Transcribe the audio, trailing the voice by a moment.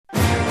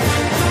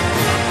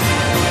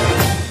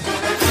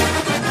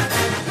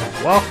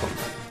Welcome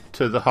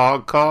to the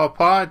Hog Call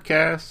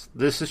Podcast.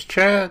 This is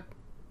Chad.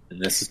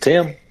 And this is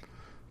Tim.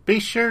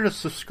 Be sure to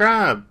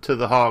subscribe to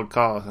the Hog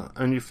Call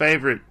on your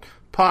favorite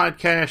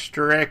podcast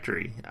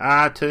directory.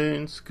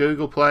 iTunes,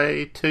 Google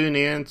Play,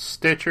 TuneIn,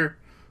 Stitcher,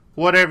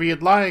 whatever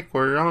you'd like,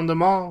 we're on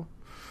them all.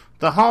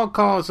 The Hog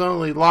Call is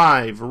only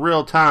live,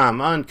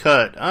 real-time,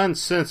 uncut,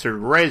 uncensored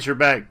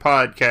Razorback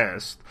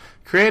podcast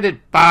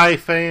created by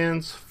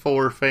fans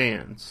for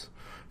fans.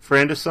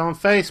 Friend us on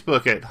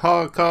Facebook at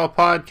Hog Call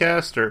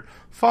Podcast or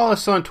follow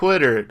us on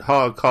Twitter at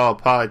Hog Call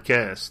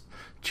Podcast.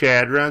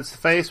 Chad runs the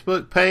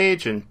Facebook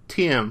page and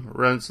Tim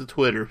runs the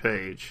Twitter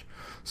page.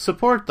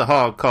 Support the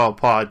Hog Call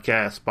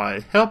Podcast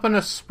by helping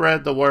us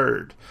spread the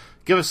word.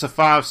 Give us a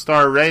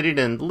 5-star rating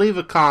and leave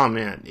a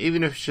comment,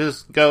 even if it's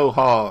just Go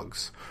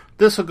Hogs.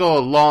 This will go a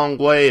long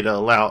way to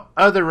allow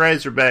other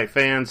Razorback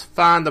fans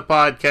find the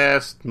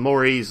podcast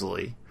more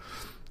easily.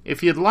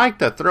 If you'd like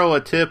to throw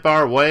a tip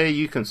our way,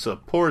 you can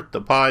support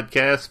the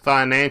podcast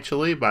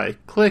financially by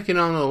clicking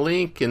on the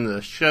link in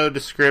the show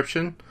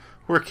description.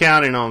 We're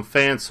counting on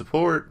fan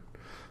support.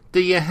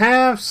 Do you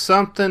have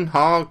something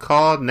Hog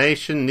Call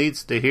Nation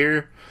needs to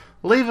hear?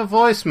 Leave a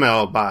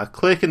voicemail by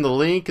clicking the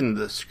link in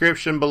the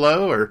description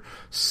below or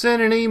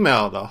send an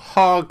email to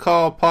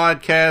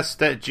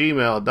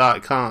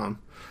hogcallpodcast@gmail.com.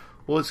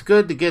 Well, it's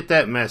good to get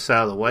that mess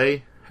out of the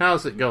way.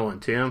 How's it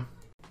going, Tim?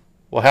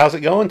 Well, how's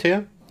it going,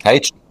 Tim? Hey,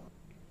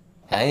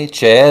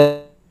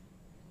 Chad.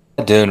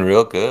 Doing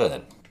real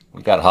good.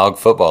 We got hog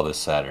football this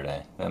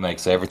Saturday. That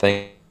makes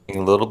everything a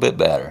little bit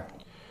better.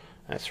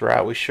 That's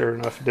right. We sure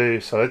enough do.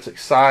 So it's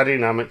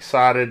exciting. I'm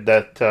excited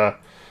that,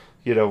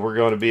 we're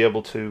going to be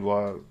able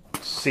to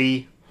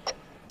see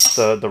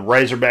the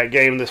Razorback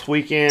game this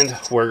weekend.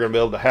 We're going to be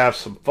able to have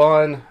some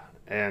fun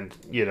and,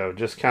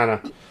 just kind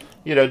of,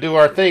 do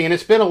our thing. And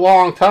it's been a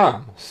long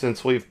time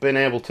since we've been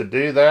able to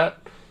do that.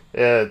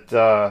 I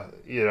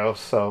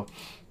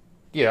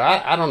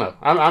don't know.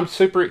 I'm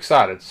super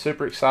excited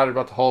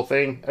about the whole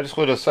thing. I just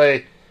want to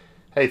say,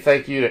 hey,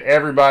 thank you to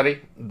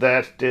everybody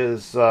that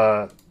is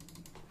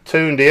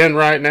tuned in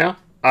right now.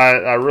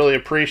 I really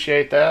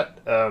appreciate that.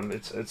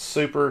 It's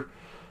super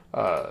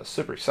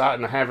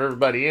exciting to have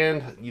everybody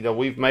in.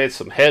 We've made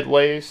some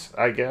headways,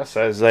 I guess,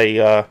 as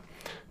a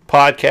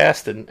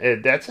podcast, and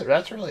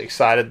that's really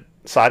exciting.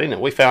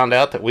 And we found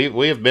out that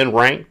we have been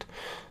ranked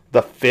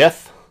the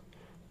 5th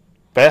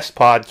best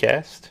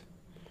podcast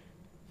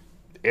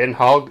in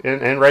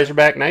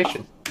Razorback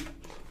Nation.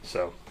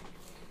 So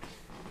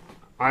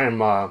I am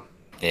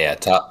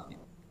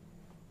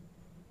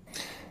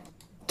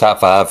top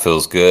 5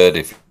 feels good.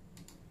 If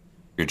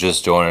you're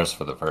just joining us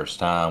for the first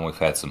time, we've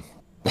had some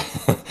I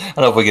don't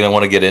know if we're gonna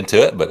want to get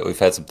into it, but we've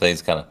had some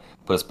things kind of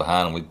put us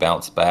behind, and we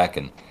bounced back,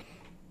 and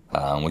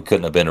we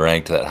couldn't have been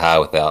ranked that high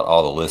without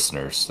all the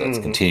listeners that's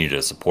continued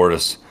to support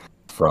us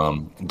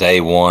from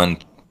day one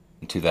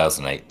in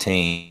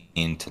 2018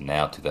 to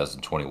now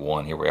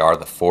 2021. Here we are,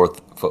 the 4th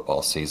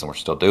football season. We're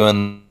still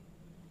doing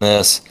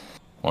this.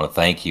 I want to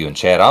thank you. And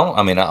Chad,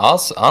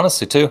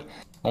 honestly too,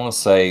 I want to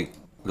say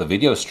the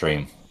video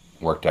stream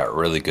worked out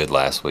really good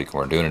last week.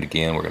 We're doing it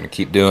again. We're going to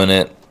keep doing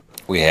it.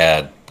 We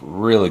had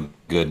really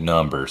good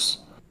numbers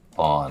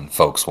on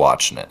folks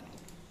watching it.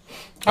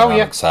 And I'm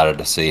excited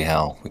to see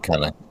how we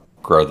kind of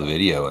grow the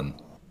video. And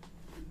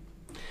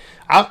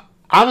I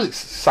was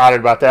excited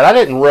about that. I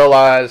didn't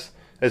realize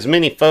as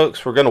many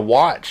folks were going to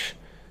watch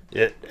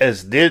it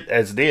as did,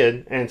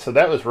 and so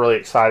that was really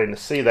exciting to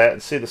see that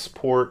and see the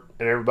support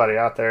and everybody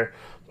out there.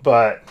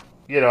 But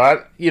you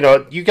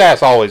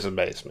guys always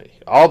amaze me.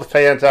 All the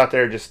fans out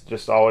there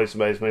just always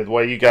amaze me. The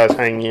way you guys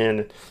hang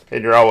in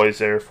and you're always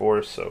there for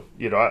us. So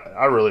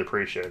I really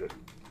appreciate it.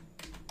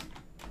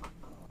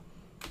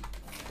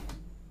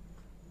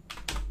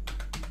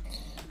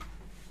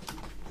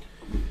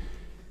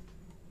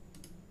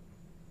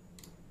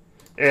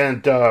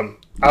 And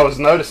I was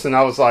noticing,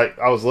 I was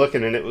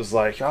looking, and it was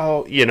like, I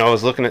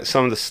was looking at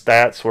some of the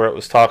stats where it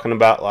was talking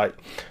about like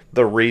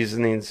the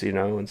reasonings,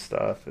 and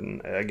stuff,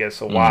 and I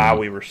guess why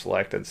we were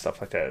selected and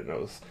stuff like that. And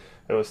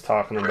it was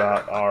talking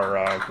about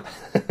our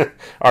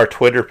our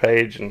Twitter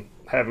page and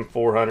having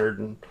 400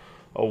 and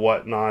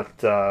whatnot,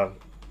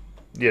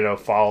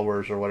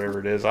 followers or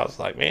whatever it is. I was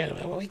like, man,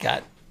 we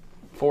got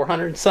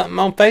 400 and something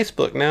on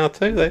Facebook now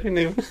too. They didn't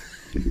even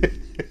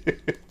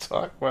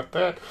talk about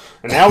that.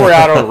 And now we're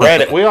out on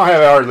Reddit. We don't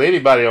have hardly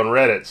anybody on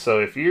Reddit. So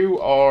if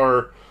you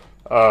are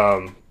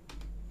on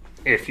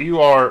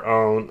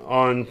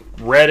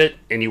Reddit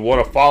and you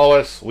want to follow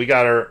us, we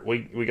got our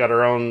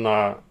own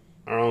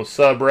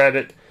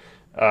subreddit.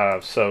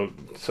 So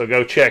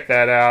go check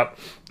that out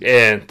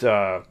and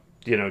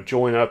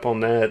join up on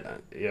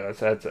that.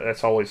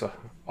 That's always a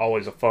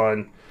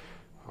fun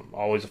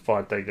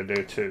thing to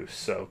do too.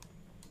 So.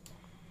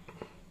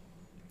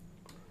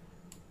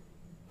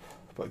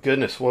 But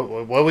goodness,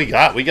 what we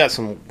got? We got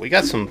some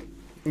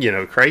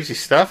crazy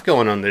stuff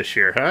going on this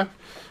year, huh?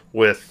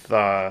 With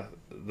the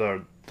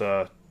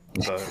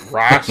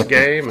Rice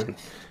game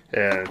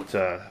and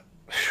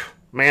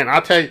man,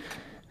 I'll tell you,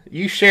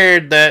 you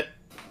shared that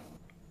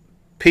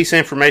piece of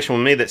information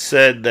with me that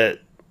said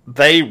that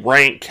they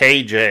rank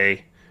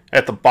KJ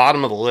at the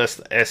bottom of the list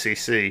of the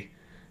SEC.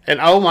 And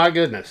oh my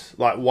goodness,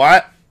 like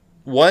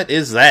what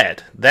is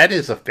that? That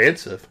is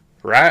offensive,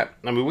 right?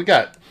 I mean, we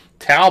got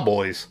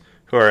Cowboys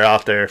who are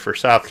out there for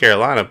South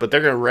Carolina, but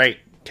they're going to rank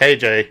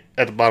KJ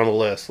at the bottom of the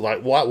list.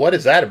 Like, what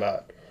is that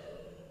about?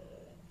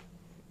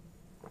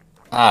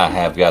 I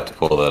have got to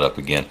pull that up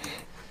again.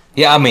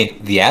 Yeah, I mean,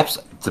 the apps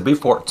to be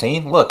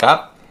 14. Look,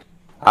 I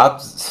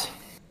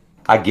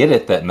get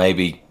it that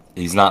maybe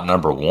he's not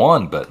number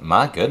one, but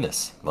my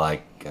goodness,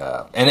 like,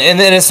 and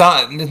then it's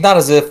not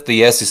as if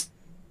the SEC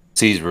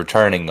is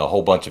returning a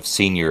whole bunch of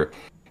senior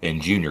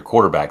and junior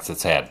quarterbacks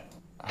that's had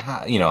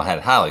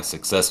highly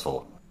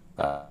successful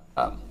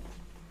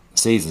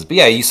seasons. But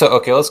yeah,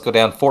 okay, let's go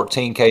down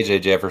 14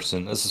 KJ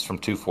Jefferson. This is from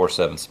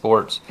 247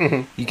 Sports.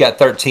 Mm-hmm. You got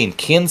 13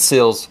 Ken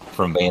Sills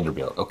from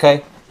Vanderbilt.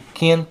 Okay,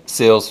 Ken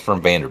Sills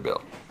from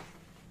Vanderbilt.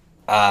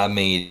 I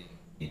mean,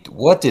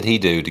 what did he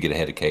do to get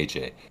ahead of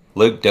KJ?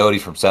 Luke Doty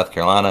from South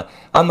Carolina.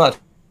 I'm not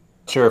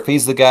sure if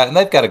he's the guy, and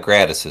they've got a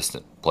grad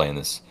assistant playing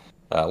this.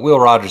 Will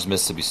Rogers,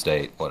 Mississippi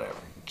State, whatever.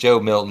 Joe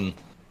Milton,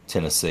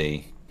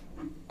 Tennessee.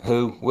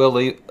 Who?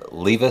 Will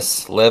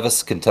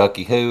Levis,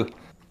 Kentucky. Who?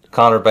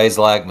 Connor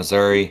Bazelak,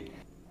 Missouri.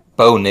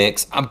 Bo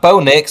Nix.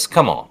 Bo Nix,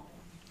 come on.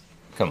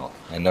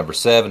 And number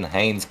 7,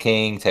 Haynes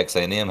King, Texas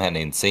A&M. Hadn't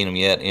even seen him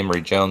yet.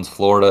 Emory Jones,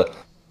 Florida.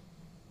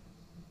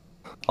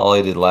 All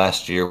he did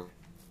last year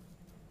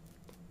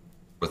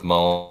with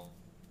Mullen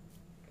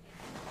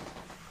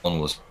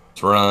was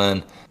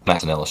run.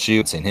 Max and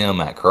LSU, seen him.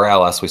 Matt Corral,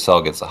 last we saw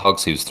against the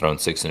Hogs, he was throwing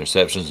 6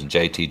 interceptions. And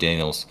JT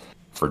Daniels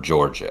for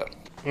Georgia.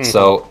 Mm-hmm.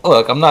 So,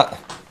 look,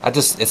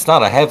 it's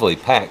not a heavily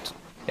packed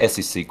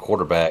SEC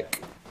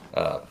quarterback,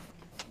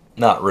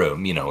 not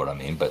room, you know what I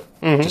mean, but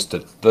just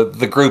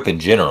the group in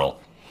general,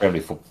 going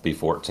to be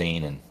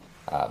 14, and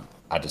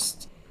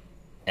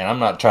and I'm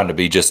not trying to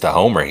be just a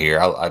homer here.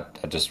 I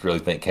just really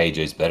think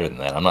KJ's better than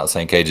that. I'm not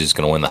saying KJ's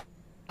going to win the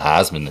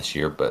Heisman this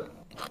year, but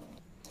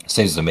it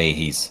seems to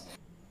me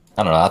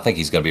I don't know, I think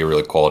he's going to be a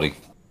really quality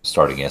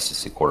starting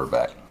SEC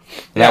quarterback.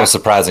 And that was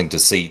surprising to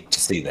see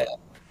that.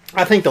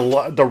 I think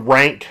the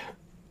rank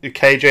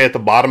KJ at the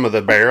bottom of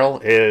the barrel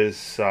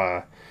is,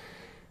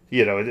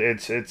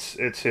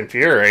 it's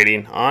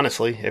infuriating.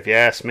 Honestly, if you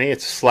ask me,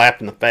 it's a slap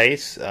in the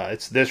face.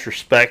 It's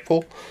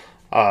disrespectful.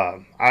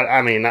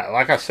 I mean,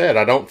 like I said,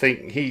 I don't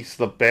think he's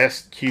the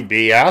best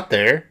QB out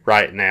there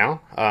right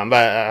now.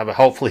 But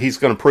hopefully, he's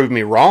going to prove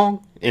me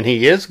wrong, and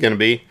he is going to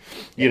be,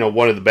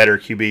 one of the better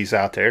QBs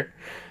out there.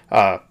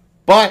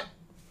 But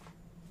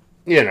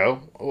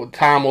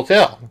time will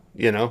tell.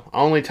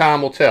 Only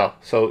time will tell.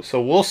 So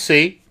we'll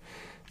see.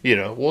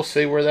 We'll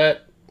see where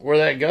that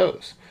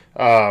goes.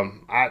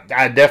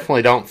 I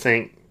definitely don't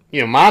think.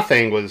 My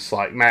thing was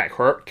like Matt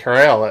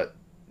Corral at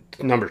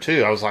number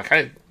 2. I was like,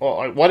 hey,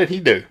 well, what did he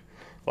do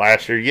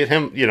last year? Get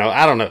him.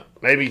 I don't know.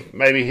 Maybe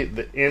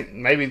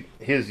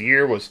his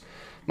year was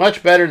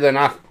much better than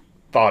I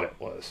thought it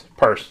was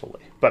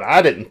personally. But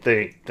I didn't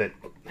think that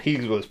he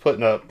was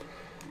putting up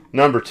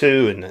number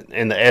 2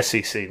 in the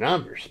SEC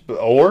numbers.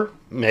 Or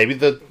maybe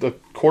the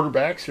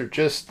quarterbacks are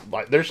just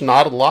like, there's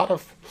not a lot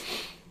of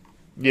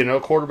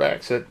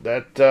quarterbacks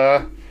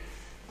that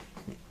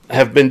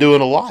have been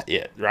doing a lot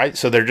yet, right?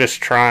 So they're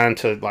just trying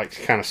to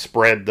kind of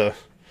spread the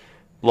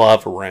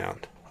love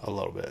around a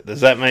little bit.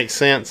 Does that make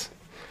sense?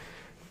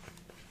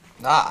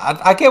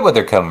 I get where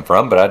they're coming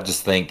from, but I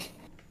think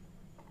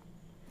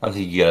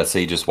you gotta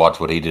see, just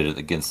watch what he did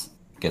against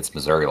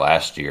Missouri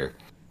last year.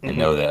 And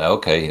know that,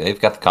 okay,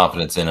 they've got the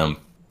confidence in him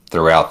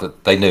throughout.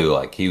 That they knew,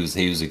 he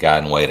was a guy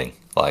in waiting.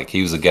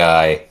 He was a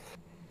guy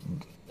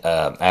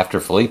after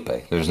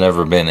Felipe. There's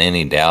never been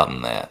any doubt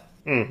in that.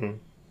 Mm-hmm.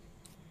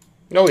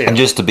 Oh, yeah. And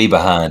just to be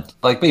behind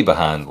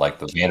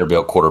the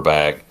Vanderbilt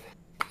quarterback,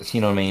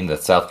 you know what I mean? The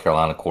South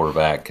Carolina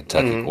quarterback,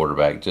 Kentucky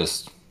quarterback,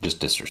 just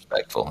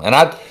disrespectful. And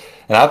I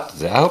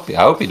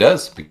hope he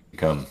does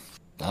become.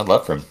 I'd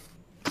love for him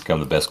to become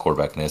the best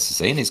quarterback in the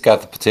SEC. And he's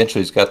got the potential.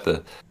 He's got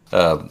the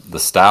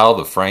style,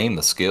 the frame,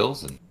 the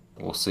skills, and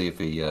we'll see if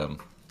he can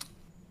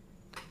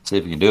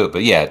do it.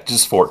 But yeah,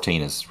 just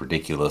 14 is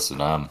ridiculous,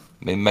 and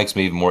it makes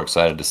me even more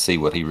excited to see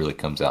what he really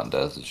comes out and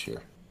does this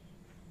year.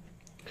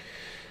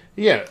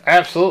 Yeah,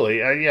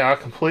 absolutely. I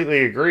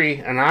completely agree,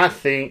 and I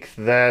think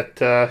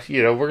that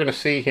we're going to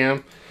see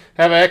him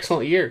have an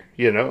excellent year.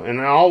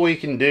 And all we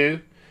can do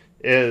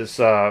is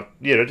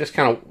just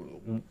kind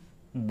of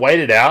wait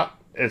it out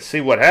and see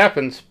what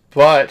happens.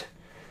 But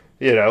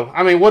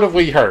what have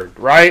we heard,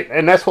 right?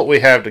 And that's what we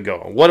have to go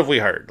on. What have we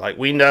heard?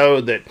 We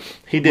know that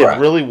he did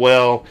really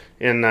well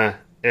in the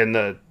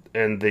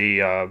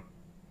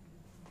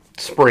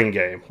spring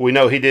game. We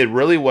know he did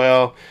really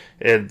well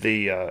in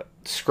the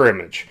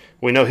scrimmage.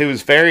 We know he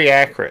was very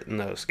accurate in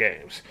those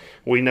games.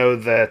 We know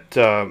that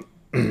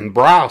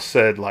Browse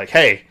said,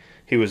 hey,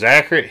 he was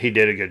accurate. He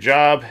did a good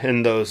job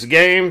in those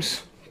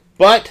games.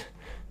 But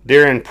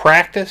during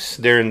practice,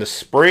 during the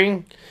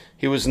spring,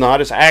 he was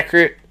not as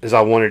accurate as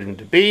I wanted him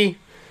to be.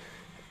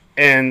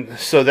 And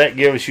so that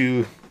gives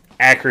you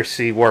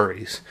accuracy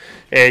worries.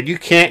 And you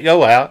can't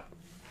go out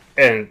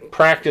and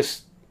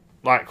practice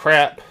like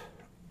crap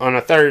on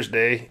a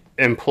Thursday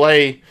and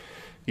play,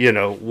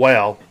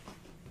 well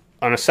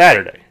on a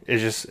Saturday.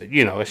 It's just,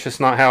 it's just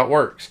not how it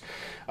works.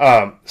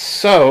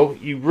 So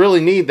you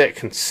really need that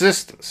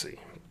consistency.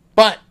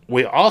 But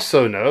we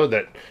also know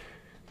that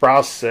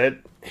Frost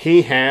said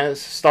he has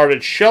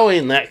started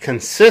showing that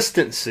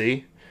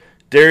consistency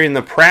during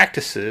the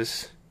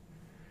practices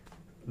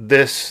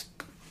this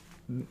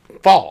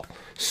fall.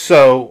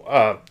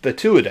 So the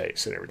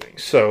two-a-days and everything.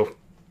 So,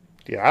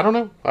 yeah, I don't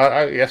know.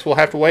 I guess we'll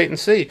have to wait and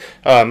see.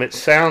 It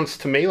sounds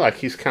to me like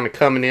he's kind of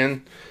coming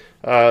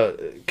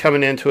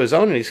into his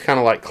own, and he's kind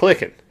of like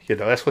clicking.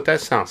 That's what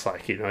that sounds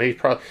like. He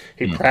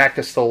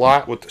practiced a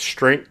lot with the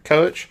strength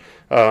coach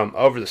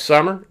over the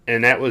summer,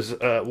 and that was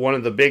one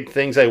of the big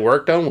things they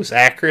worked on was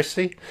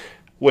accuracy,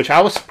 which I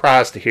was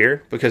surprised to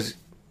hear because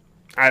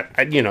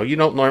you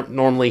don't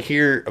normally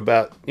hear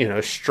about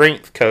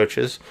strength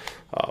coaches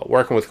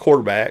working with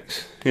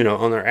quarterbacks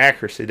on their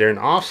accuracy during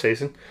the off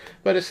season,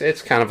 but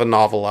it's kind of a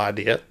novel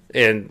idea,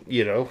 and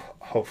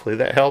hopefully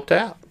that helped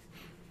out.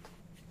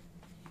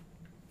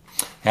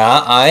 Yeah,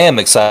 I am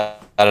excited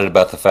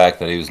about the fact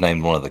that he was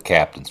named one of the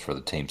captains for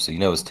the team. So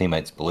his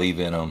teammates believe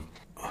in him,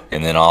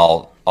 and then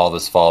all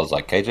this fall is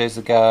like KJ's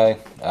the guy.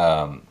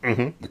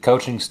 The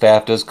coaching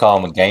staff does call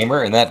him a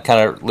gamer, and that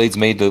kind of leads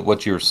me to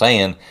what you were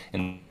saying.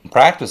 In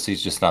practice,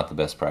 he's just not the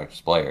best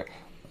practice player.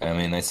 I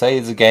mean, they say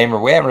he's a gamer.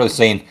 We haven't really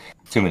seen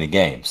too many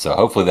games, so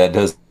hopefully that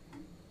does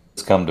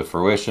come to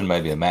fruition.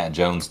 Maybe a Matt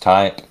Jones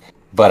type.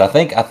 But I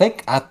think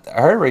I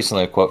heard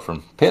recently a quote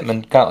from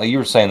Pittman. Kind of like you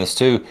were saying this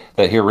too,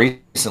 that here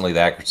recently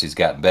the accuracy's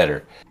gotten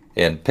better.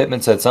 And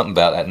Pittman said something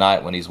about at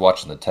night when he's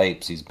watching the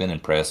tapes, he's been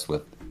impressed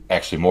with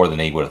actually more than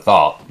he would have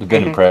thought. He's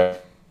been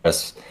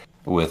impressed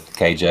with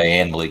KJ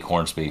and Malik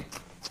Hornsby,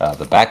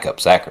 the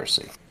backup's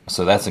accuracy.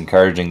 So that's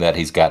encouraging that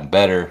he's gotten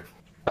better.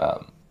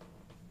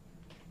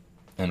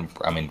 And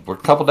I mean, we're a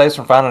couple days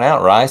from finding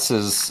out. Rice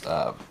is,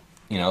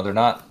 they're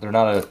not a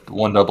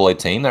 1AA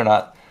team. They're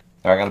not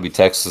going to be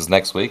Texas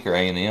next week or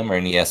A&M or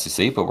any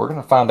SEC. But we're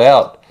going to find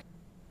out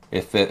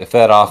if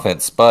that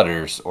offense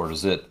sputters or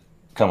does it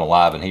come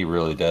alive and he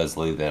really does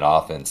lead that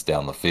offense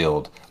down the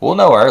field. We'll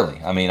know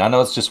early. I mean, I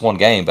know it's just one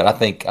game, but I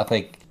think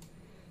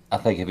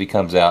if he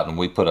comes out and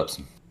we put up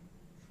some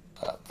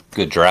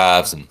good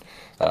drives and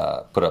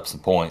put up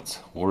some points,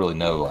 we'll really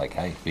know, like,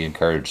 hey, be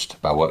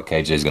encouraged by what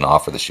KJ is going to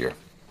offer this year.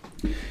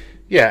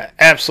 Yeah,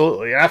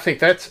 absolutely. I think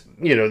that's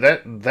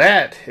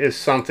that is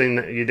something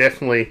that you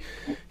definitely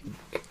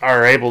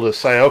are able to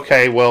say,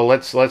 okay, well,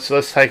 let's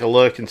take a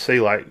look and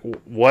see, like,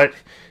 what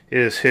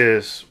is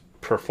his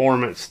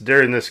performance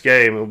during this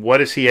game and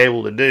what is he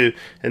able to do,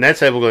 and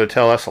that's able to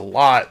tell us a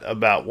lot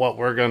about what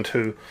we're going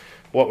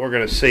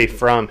to see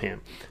from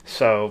him.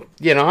 So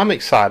I'm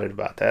excited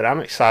about that. I'm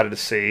excited to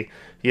see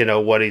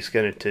what he's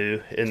going to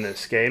do in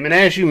this game. And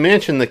as you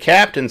mentioned, the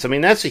captains, I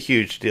mean, that's a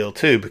huge deal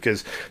too,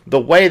 because the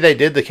way they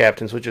did the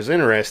captains, which is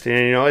interesting,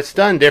 and it's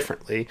done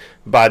differently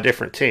by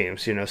different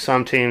teams.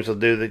 Some teams will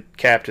do the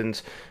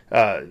captains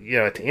at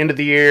the end of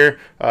the year.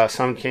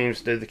 Some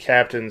teams do the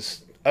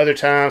captains other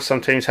times.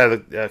 Some teams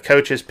have the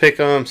coaches pick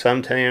them.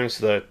 Some teams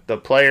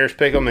the players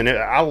pick them. And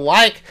I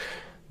like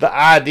the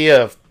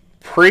idea of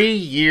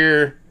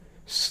pre-year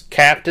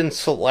captain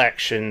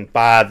selection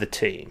by the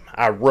team.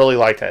 I really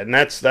like that, and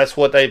that's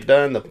what they've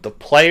done. The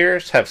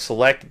players have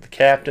selected the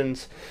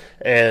captains,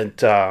 and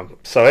so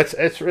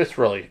it's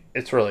really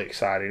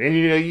exciting. And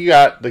you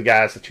got the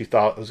guys that you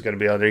thought was going to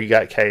be on there. You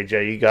got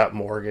KJ, you got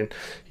Morgan.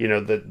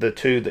 The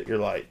two that you're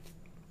like,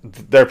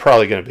 they're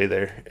probably going to be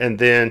there. And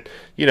then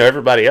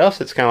everybody else,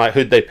 it's kind of like,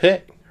 who'd they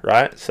pick,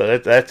 right? So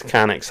that's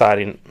kind of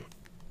exciting,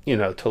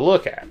 to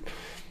look at,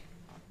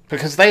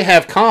 because they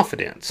have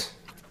confidence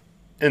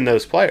in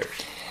those players.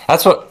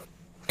 That's what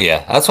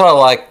I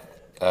like.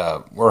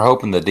 We're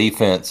hoping the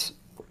defense,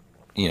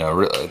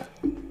 Really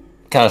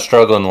kind of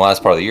struggling the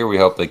last part of the year. We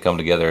hope they come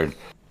together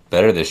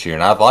better this year.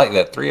 And I like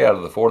that 3 out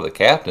of the 4 of the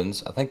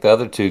captains. I think the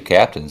other 2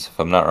 captains, if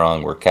I'm not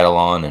wrong, were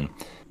Catalan and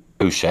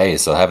Boucher.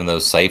 So having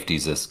those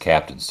safeties as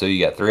captains too,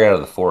 you got 3 out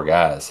of the 4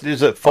 guys.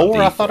 Is it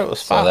 4? I thought it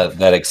was 5. So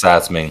that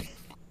excites me.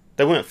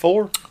 They went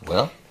 4?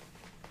 Well,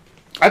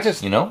 I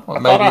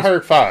thought I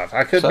heard 5.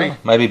 I could be.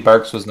 Maybe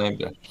Burks was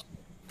named.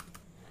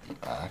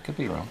 I could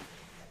be wrong.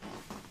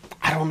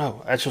 I don't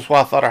know. That's just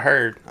what I thought I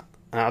heard.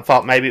 I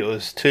thought maybe it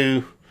was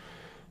 2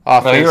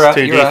 offense,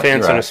 2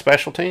 defense, and a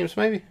special teams,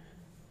 maybe.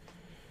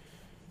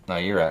 No,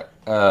 you're right.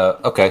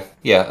 Okay,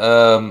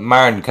 yeah.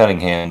 Myron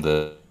Cunningham,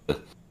 the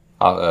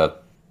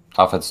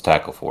offensive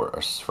tackle for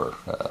us,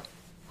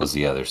 was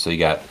the other. So you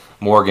got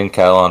Morgan,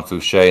 Catalan,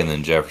 Fouché, and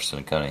then Jefferson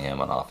and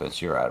Cunningham on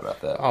offense. You're right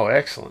about that. Oh,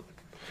 excellent.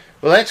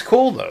 Well, that's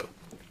cool though.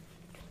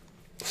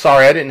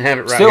 Sorry, I didn't have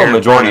it right Still here. Still a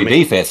majority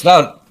defense.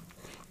 No,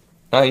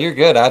 you're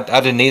good. I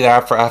didn't either.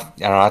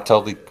 I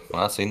totally,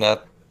 when I seen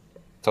that,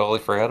 totally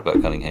forgot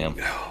about Cunningham.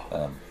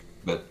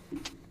 But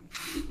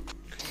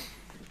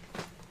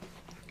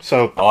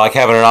so I like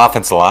having an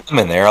offensive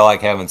lineman there. I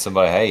like having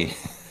somebody. Hey,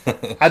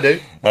 I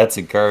do. That's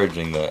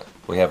encouraging that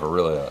we have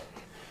a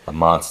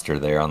monster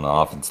there on the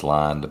offensive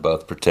line to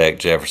both protect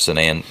Jefferson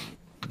and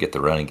get the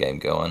running game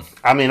going.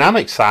 I mean, I'm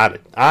excited.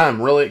 I'm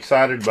really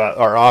excited about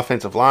our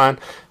offensive line.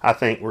 I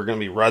think we're going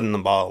to be running the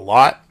ball a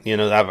lot. You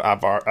know,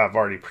 I've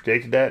already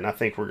predicted that, and I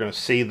think we're going to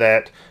see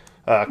that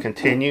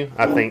continue.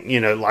 I think, you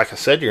know, like I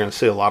said, you're going to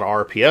see a lot of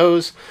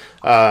RPOs.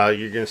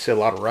 You're going to see a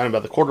lot of running by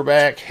the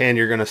quarterback, and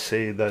you're going to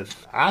see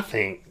I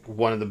think,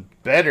 one of the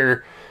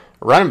better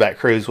running back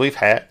crews we've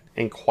had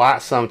in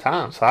quite some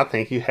time. So I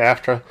think you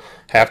have to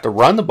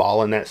run the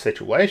ball in that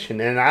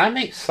situation, and I'm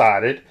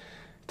excited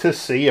to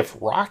see if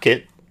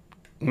Rocket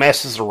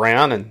messes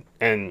around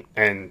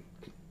and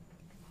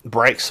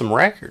breaks some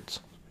records.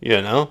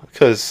 You know,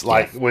 because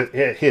with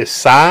his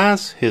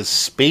size, his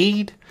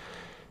speed,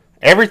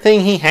 everything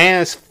he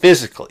has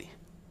physically,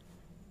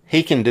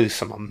 he can do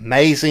some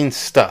amazing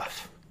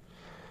stuff.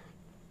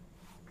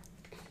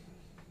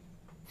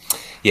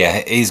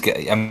 Yeah,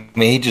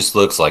 he just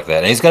looks like that.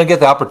 And he's going to get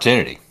the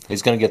opportunity.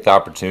 He's going to get the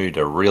opportunity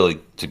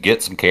to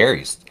get some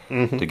carries,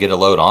 to get a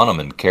load on him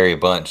and carry a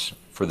bunch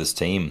for this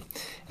team.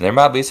 And there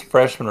might be some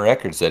freshman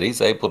records that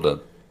he's able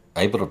to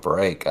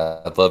break.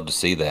 I'd love to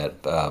see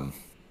that.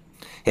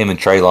 Him and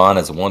Treylon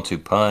as a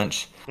 1-2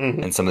 punch.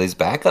 And some of these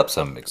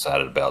backups I'm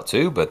excited about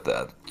too. But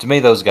to me,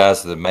 those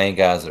guys are the main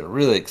guys that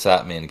really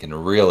excite me and can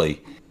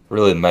really,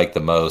 really make the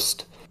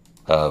most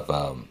of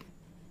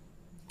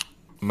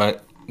make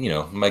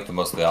the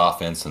most of the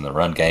offense and the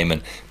run game.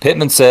 And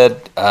Pittman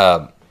said,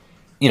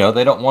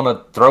 they don't want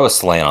to throw a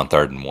slant on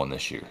 3rd and 1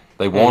 this year.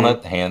 They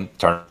want to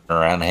turn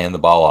around and hand the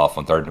ball off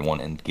on 3rd and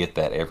 1 and get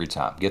that every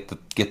time. Get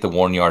the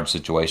 1 yard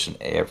situation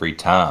every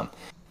time.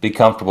 Be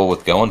comfortable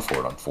with going for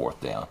it on 4th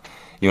down.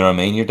 You know what I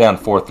mean? You're down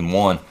 4th and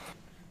 1.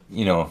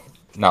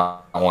 I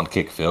want to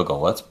kick a field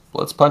goal.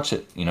 Let's punch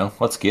it.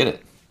 Let's get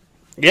it.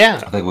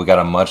 Yeah, I think we got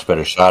a much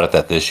better shot at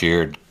that this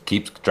year.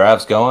 Keeps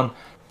drives going,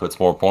 puts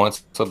more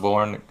points on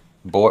the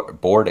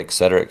board, et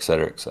cetera, et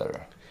cetera, et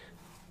cetera.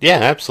 Yeah,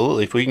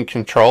 absolutely. If we can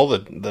control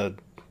the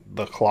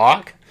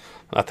clock,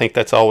 I think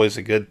that's always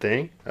a good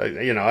thing. I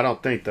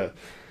don't think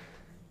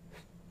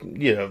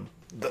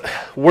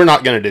we're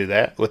not going to do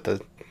that with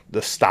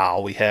the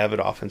style we have at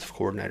offensive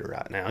coordinator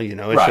right now.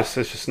 It's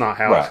just not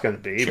how it's going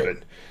to be. Sure.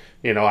 But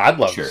I'd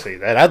love to see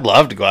that. I'd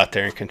love to go out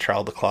there and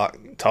control the clock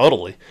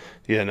totally.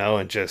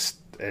 And just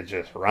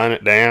run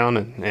it down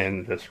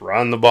and just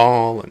run the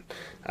ball. And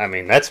I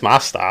mean, that's my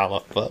style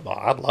of football.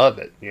 I love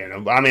it.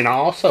 I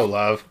also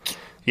love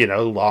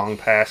long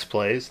pass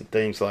plays and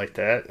things like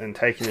that, and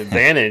taking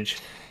advantage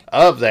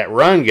of that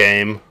run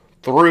game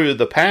through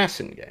the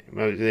passing game.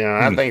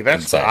 I think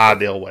that's the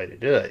ideal way to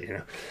do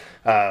it.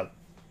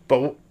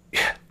 But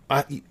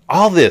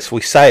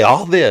we say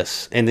all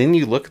this, and then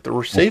you look at the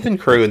receiving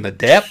crew and the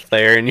depth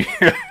there, and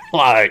you're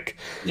like,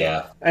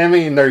 yeah. I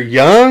mean, they're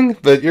young,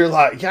 but you're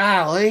like,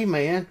 golly,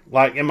 man.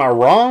 Like, am I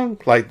wrong?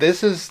 Like,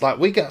 this is like,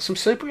 we got some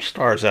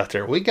superstars out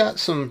there. We got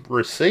some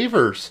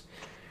receivers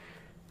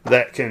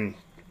that can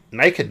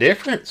make a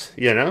difference,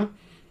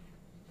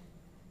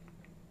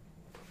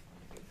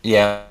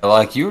 Yeah,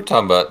 like you were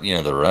talking about,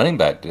 the running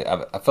back.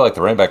 I feel like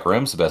the running back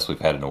room's the best we've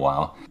had in a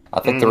while. I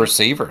think the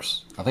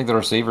receivers.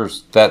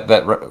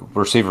 That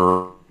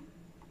receiver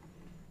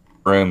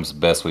room's the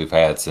best we've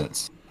had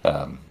since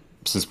probably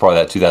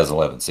that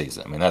 2011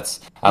 season. I mean, I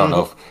don't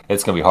know if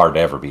it's going to be hard to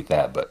ever beat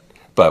that, but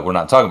we're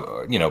not talking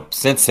about,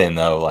 since then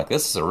though, like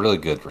this is a really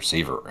good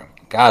receiver room.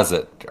 Guys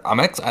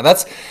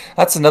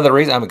that's another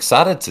reason I'm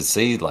excited to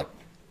see. Like,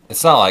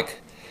 it's not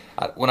like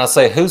when I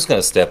say who's going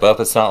to step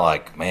up, it's not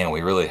like, man,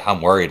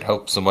 I'm worried.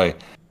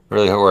 Somebody's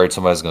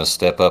going to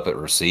step up at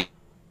receiver.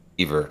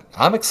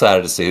 I'm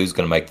excited to see who's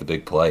going to make the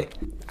big play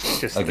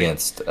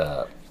against,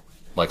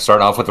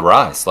 starting off with the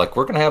Rice. Like,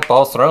 we're going to have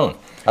balls thrown.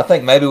 I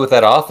think maybe with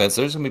that offense,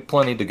 there's going to be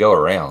plenty to go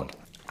around.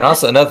 And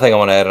also, another thing I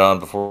want to add on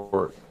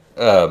before,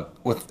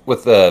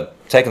 with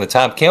taking the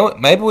time,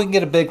 maybe we can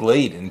get a big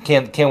lead, and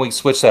can we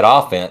switch that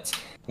offense?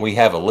 We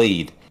have a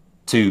lead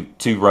to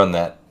run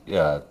that,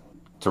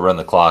 to run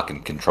the clock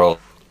and control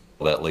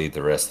that lead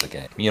the rest of the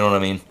game. You know what I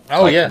mean?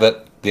 Oh, yeah.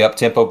 But the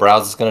up-tempo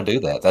Browse is going to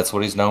do that. That's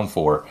what he's known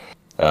for.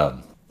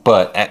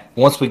 But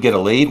once we get a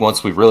lead,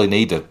 once we really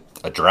need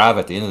a drive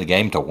at the end of the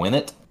game to win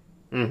it,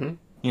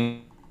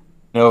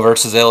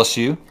 versus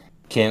LSU,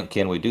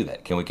 can we do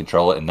that? Can we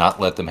control it and not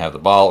let them have the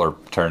ball or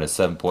turn a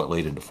 7-point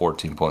lead into a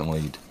 14-point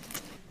lead?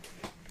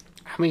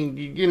 I mean,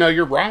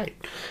 you're right.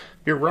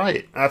 You're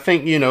right. I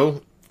think,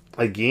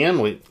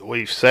 again,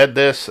 we've said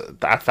this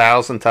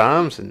 1,000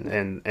 times,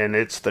 and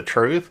it's the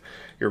truth.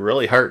 You're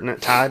really hurting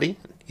at tidy.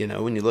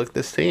 When you look at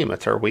this team,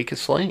 it's our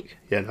weakest link.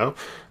 You're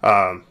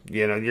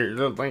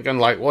thinking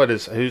like,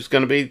 who's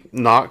going to be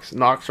Knox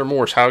or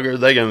Morse? How good are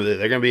they going to do?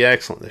 They're going to be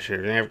excellent this year.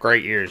 They're going to have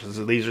great years.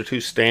 These are two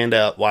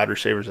standout wide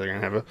receivers. They're going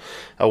to have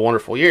a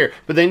wonderful year.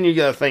 But then you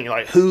got to think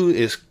like, who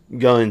is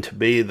going to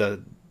be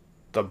the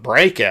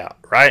breakout,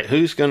 right?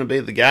 Who's going to be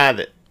the guy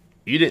that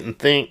you didn't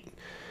think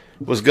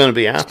was going to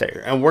be out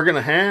there? And we're going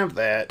to have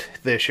that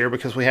this year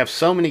because we have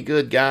so many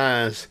good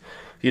guys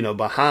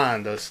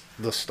behind us,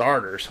 the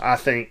starters. I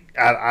think,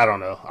 I don't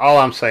know. All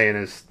I'm saying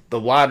is the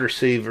wide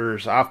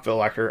receivers, I feel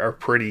like are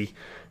pretty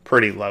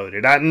pretty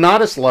loaded.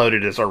 Not as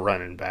loaded as a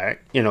running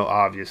back,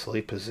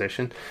 obviously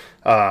position,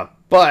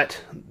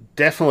 but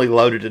definitely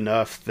loaded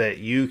enough that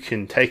you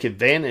can take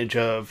advantage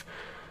of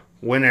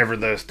whenever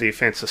those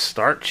defenses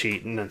start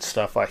cheating and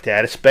stuff like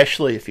that,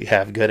 especially if you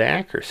have good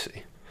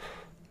accuracy.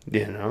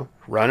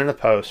 Running a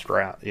post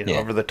route,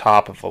 over the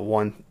top of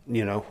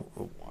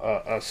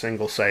a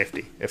single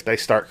safety. If they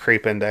start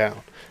creeping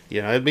down,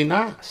 it'd be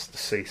nice to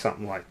see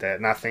something like that.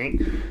 And I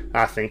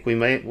think we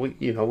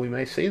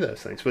may see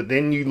those things. But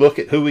then you look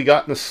at who we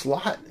got in the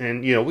slot,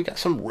 and we got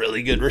some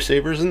really good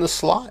receivers in the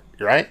slot,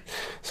 right?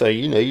 So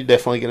you're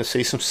definitely going to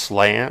see some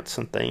slants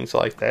and things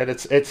like that.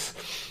 It's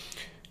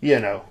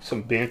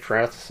some bench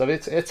routes and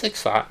stuff. It's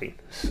exciting.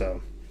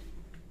 So.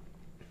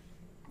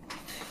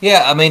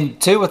 Yeah, I mean,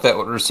 too, with that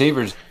with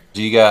receivers,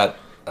 you got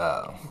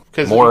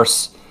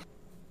Morris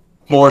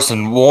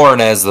and Warren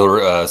as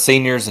the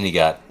seniors, and you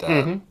got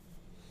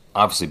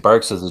obviously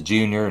Burks as a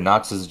junior,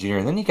 Knox as a junior,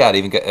 and then you got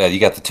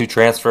the two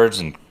transfers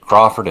and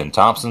Crawford and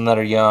Thompson that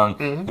are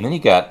young, and then you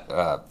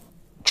got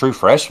true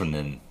freshmen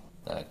and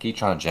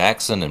Keytron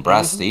Jackson and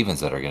Bryce Stevens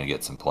that are going to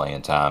get some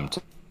playing time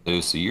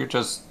too. So you're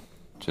just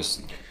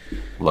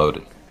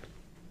loaded.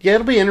 Yeah,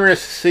 it'll be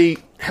interesting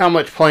to see how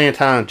much playing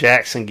time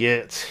Jackson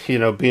gets,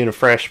 being a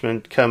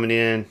freshman coming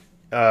in.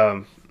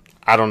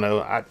 I don't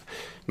know.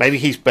 Maybe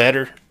he's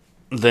better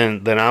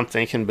than I'm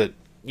thinking, but,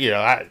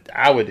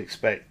 I would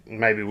expect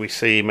maybe we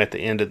see him at the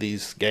end of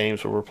these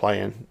games where we're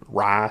playing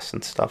Rice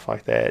and stuff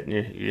like that.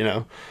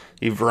 And,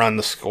 you've run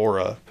the score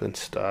up and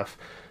stuff.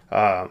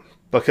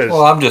 Because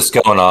I'm just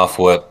going off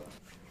what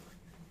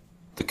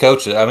the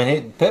coach,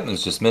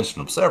 Pittman's just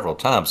mentioned him several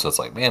times, so it's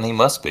like, man, he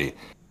must be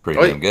pretty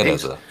damn good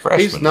as a freshman.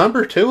 He's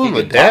number 2 on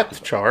the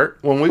depth chart.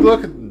 When we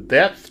look at the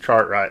depth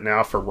chart right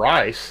now for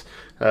Rice,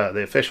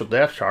 the official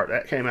depth chart,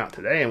 that came out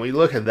today, and we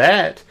look at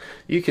that,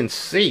 you can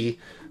see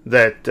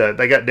that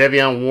they got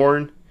Devion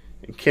Warren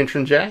and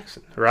Kentron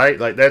Jackson, right?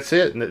 Like, that's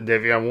it.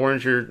 Devion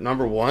Warren's your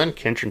number 1,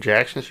 Kentron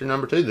Jackson's your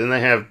number 2. Then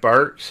they have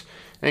Burks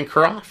and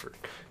Crawford,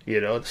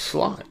 the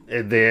slot.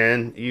 And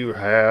then you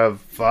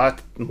have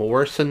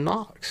Morris and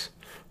Knox,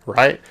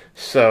 right?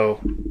 So,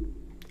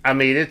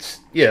 it's,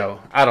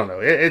 I don't know.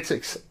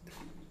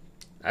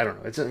 I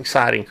don't know. It's an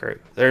exciting crew.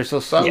 There's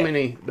so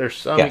many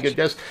good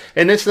guys.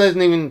 And this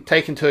doesn't even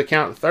take into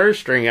account the third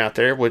string out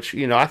there, which,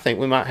 I think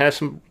we might have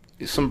some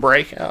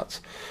breakouts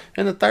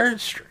in the third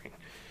string.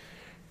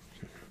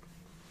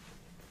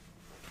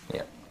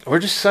 Yeah. We're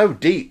just so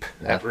deep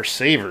at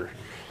receiver.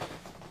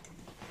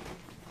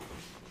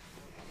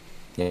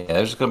 Yeah,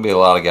 there's going to be a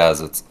lot of guys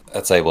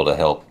that's able to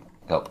help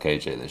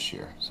KJ this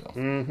year. So.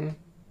 Mm-hmm.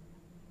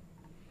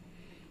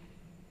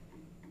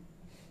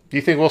 Do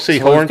you think we'll see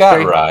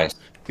Hornsby? Rice. Do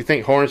you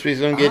think Hornsby's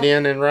going to get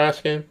in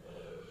Rice game?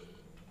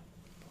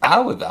 I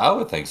would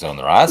think so in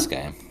the Rice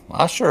game.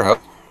 I sure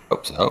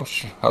hope so.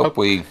 Hope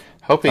he's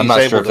I'm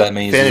not sure if that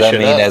means. Does that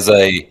mean as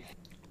a?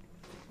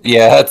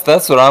 Yeah,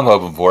 that's what I'm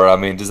hoping for.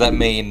 Does that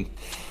mean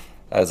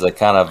as a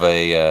kind of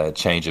a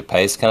change of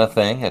pace kind of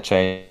thing, a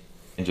change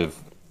of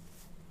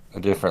a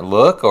different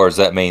look, or does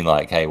that mean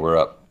like, hey, we're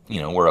up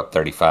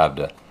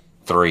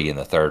 35-3 in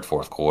the third,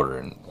 fourth quarter,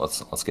 and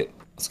let's get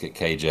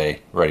KJ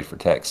ready for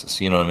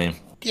Texas. You know what I mean?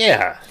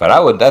 Yeah.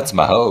 But that's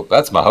my hope.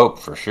 That's my hope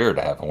for sure,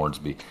 to have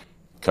Hornsby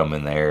come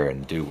in there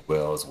and do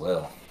well as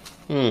well.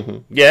 Mm-hmm.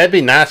 Yeah, it'd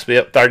be nice to be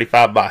up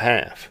 35 by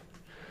half.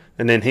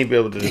 And then he'd be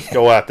able to just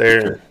go out there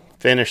and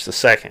finish the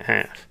second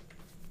half.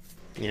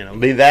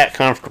 Be that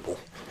comfortable.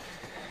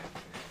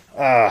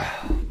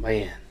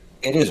 Man.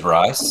 It is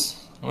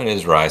Rice. It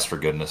is Rice, for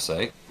goodness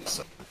sake.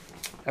 So.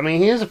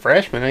 He is a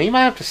freshman. He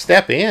might have to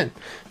step in.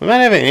 We might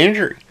have an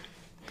injury.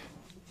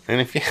 And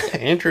if you have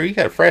an injury, you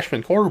got a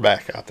freshman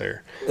quarterback out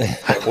there.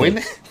 We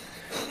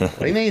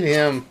need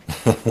him.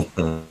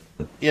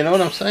 You know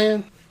what I'm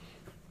saying?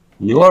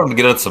 You want him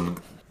to get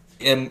some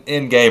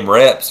in-game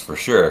reps for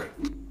sure.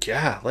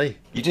 Golly.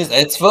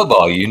 It's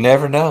football. You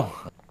never know.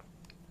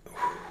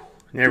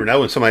 You never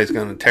know when somebody's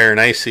going to tear an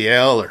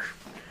ACL or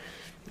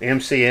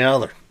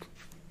MCL or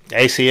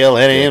ACL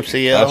and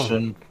MCL.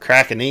 Concussion.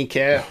 Crack a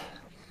kneecap.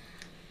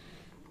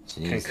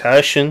 Jeez.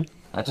 Concussion.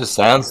 That just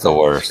sounds the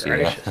worst.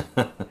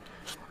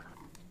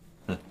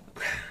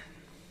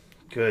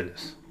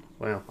 Goodness.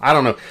 Well, I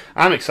don't know.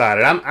 I'm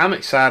excited. I'm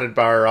excited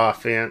by our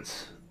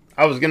offense.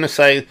 I was going to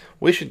say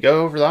we should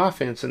go over the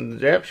offense in the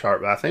depth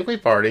chart, but I think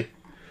we've already.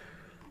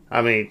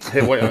 We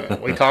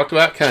talked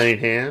about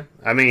Cunningham.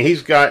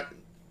 He's got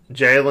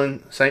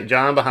Jalen St.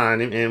 John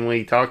behind him, and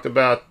we talked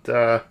about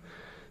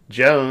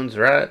Jones,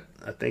 right?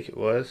 I think it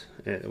was.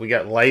 We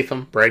got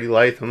Latham. Brady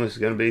Latham is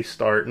going to be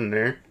starting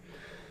there.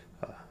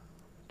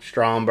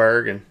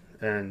 Stromberg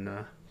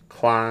and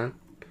Klein.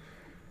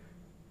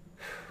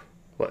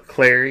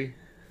 Clary,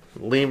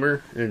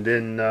 Leamer, and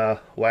then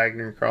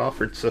Wagner and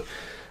Crawford. So,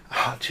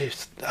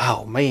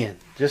 man,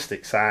 just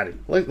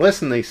exciting.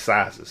 Listen to these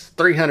sizes: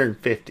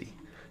 350,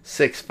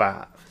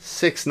 6'5",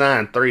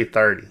 6'9",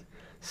 330,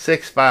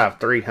 6'5",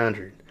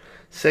 300,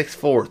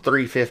 6'4",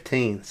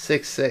 315,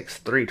 6'6",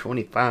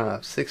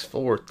 325,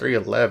 6'4",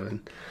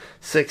 311,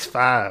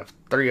 6'5",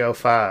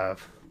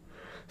 305,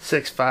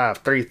 6'5",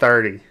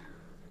 330,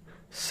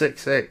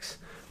 6'6",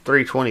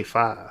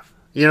 325.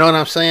 You know what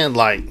I'm saying?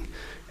 Like,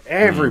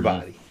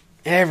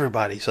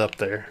 everybody's up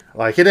there.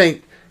 Like, it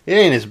ain't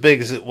as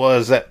big as it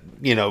was that,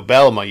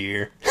 Bellama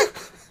year.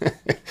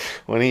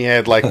 When he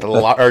had, like, the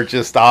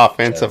largest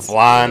offensive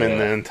line in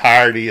the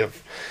entirety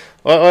of,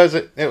 what was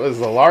it? It was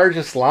the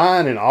largest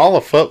line in all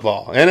of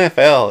football.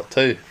 NFL,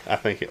 too, I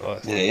think it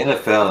was. Yeah,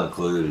 NFL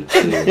included,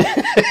 too.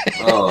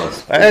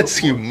 That's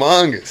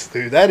humongous,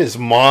 dude. That is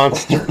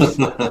monstrous.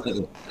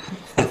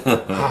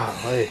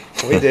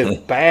 We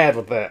did bad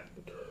with that.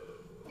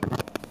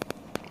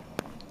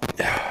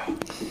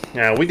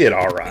 Yeah, we did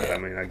all right. I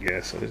mean, I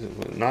guess it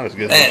was not as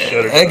good as we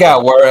should have. It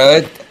got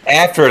worse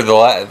after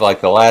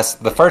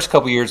the first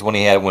couple years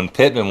when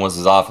Pittman was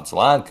his offensive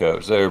line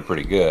coach. They were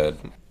pretty good.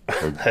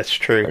 That's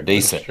true. Or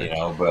decent,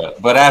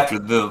 But after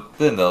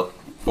the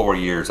 4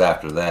 years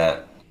after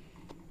that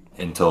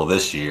until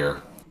this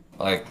year,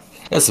 like,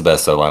 it's the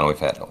best O-line we've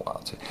had in a while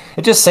too.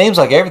 It just seems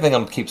like everything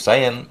I keep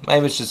saying.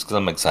 Maybe it's just because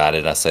I'm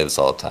excited. I say this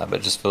all the time, but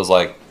it just feels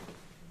like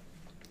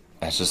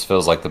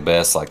the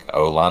best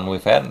O-line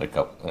we've had in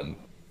a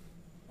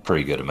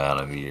pretty good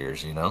amount of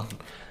years.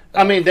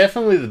 I mean,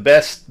 definitely the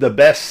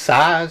best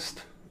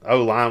sized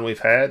O-line we've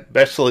had,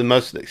 especially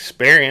most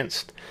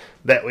experienced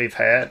that we've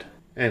had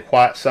in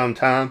quite some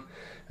time,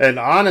 and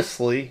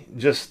honestly,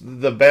 just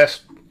the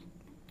best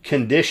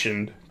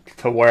conditioned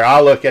to where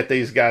I look at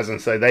these guys and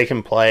say they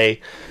can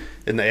play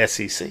in the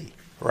SEC,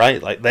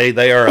 right? Like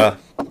they are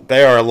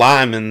a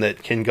lineman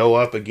that can go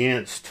up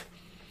against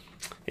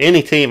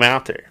any team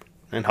out there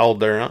and hold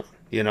their own,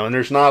 And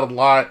there's not a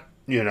lot,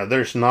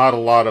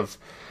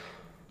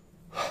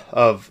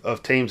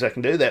 of teams that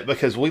can do that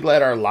because we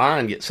let our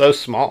line get so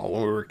small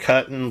when we were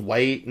cutting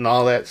weight and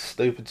all that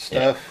stupid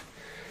stuff.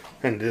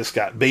 And just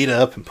got beat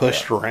up and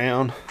pushed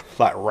around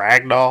like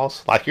rag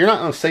dolls. Like, you're not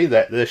going to see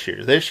that this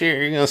year. This year,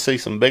 you're going to see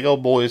some big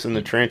old boys in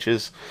the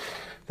trenches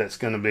that's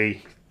going to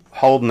be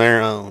holding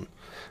their own.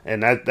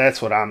 And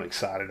that's what I'm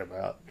excited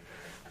about.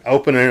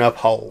 Opening up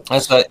holes.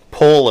 That's like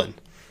pulling,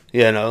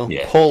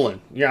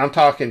 pulling. Yeah, I'm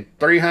talking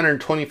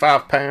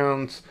 325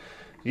 pounds,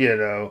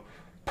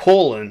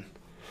 pulling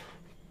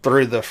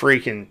through the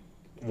freaking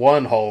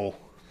one hole.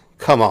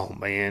 Come on,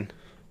 man.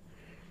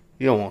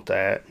 You don't want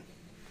that.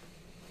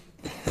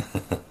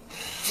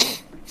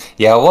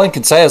 Yeah, one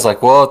can say is they've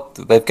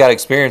got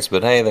experience,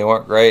 but hey, they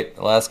weren't great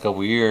the last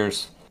couple of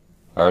years.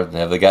 Or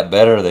have they got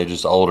better? Are they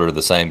just older,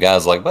 the same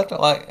guys? But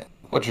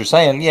what you're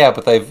saying, yeah,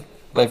 but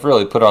they've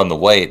really put on the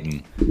weight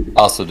and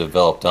also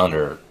developed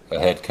under a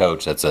head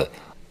coach that's a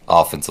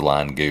offensive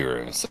line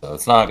guru. So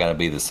it's not going to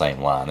be the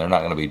same line. They're not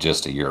going to be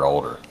just a year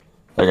older.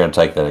 They're going to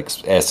take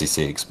that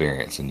SEC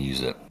experience and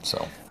use it.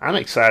 So I'm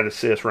excited to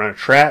see us run a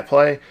trap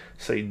play,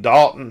 see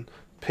Dalton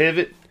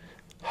pivot,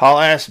 haul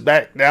ass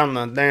back down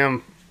the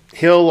damn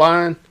hill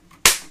line,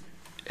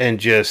 and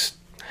just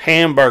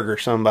hamburger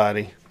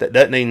somebody that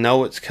doesn't even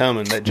know it's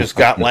coming, that just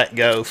got let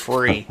go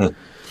free.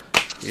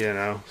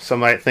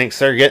 Somebody thinks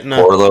they're getting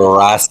poor little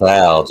Rice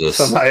Al.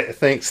 Somebody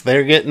thinks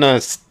they're getting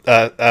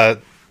a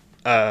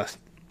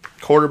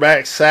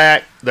quarterback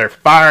sack. They're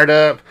fired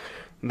up.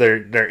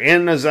 They're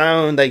in the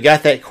zone. They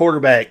got that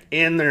quarterback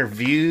in their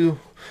view,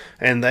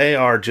 and they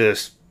are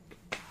just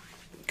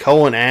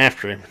going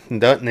after him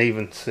and doesn't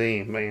even see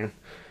him, man.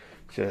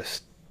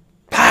 Just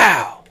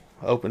pow!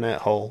 Open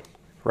that hole.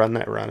 Run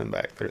that running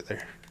back through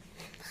there.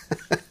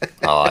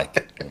 I like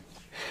it.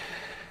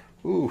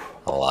 Ooh.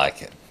 I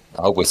like it.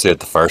 I hope we see it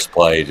the first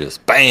play,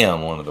 just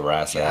bam, one of the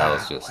Rice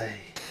Owls just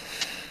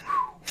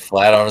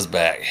flat on his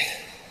back.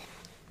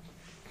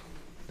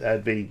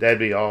 That'd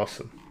be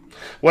awesome.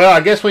 Well, I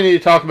guess we need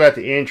to talk about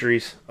the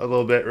injuries a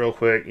little bit real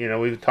quick. We've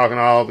been talking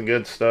all the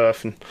good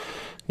stuff and,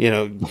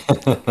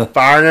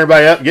 firing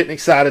everybody up, getting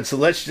excited. So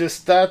let's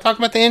just talk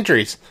about the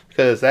injuries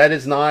because that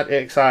is not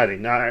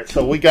exciting. All right,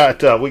 so we got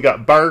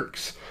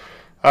Burks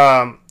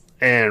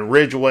and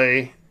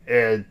Ridgeway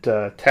and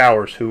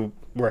Towers who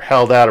were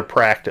held out of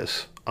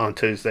practice on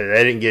Tuesday.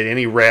 They didn't get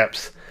any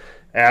reps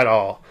at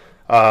all.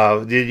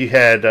 You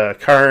had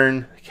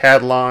Kern,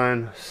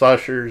 Catalan,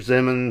 Slusher,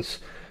 Simmons,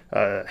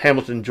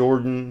 Hamilton,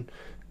 Jordan,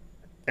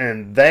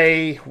 and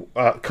they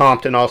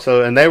Compton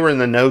also, and they were in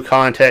the no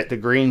contact, the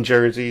green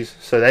jerseys,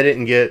 so they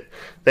didn't get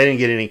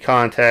any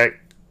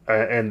contact.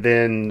 And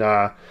then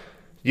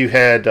you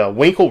had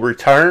Winkle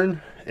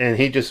return, and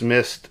he just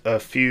missed a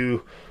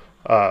few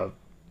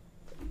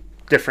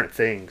different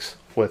things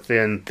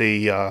within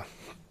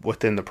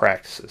the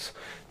practices.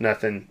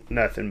 Nothing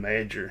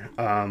major.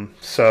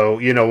 So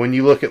when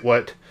you look at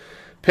what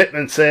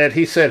Pittman said,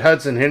 he said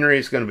Hudson Henry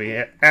is going to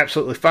be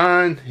absolutely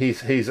fine.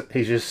 He's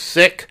just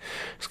sick.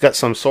 He's got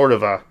some sort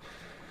of a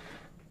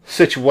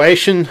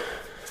situation,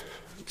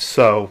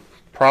 so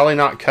probably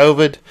not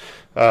COVID.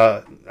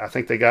 I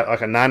think they got like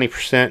a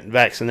 90%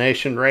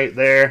 vaccination rate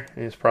there.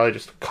 It's probably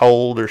just a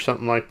cold or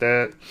something like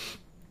that.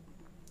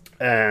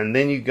 And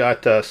then you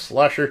got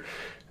Slusher,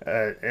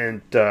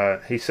 and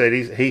he said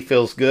he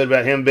feels good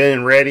about him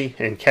being ready.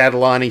 And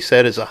Catalan, he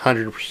said, is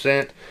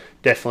 100%,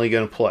 definitely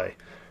going to play.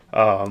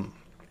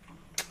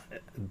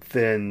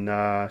 then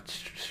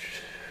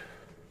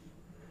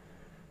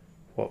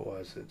what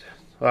was it?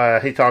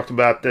 He talked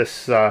about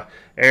this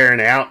Aaron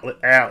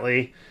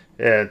Outley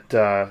at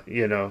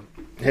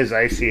his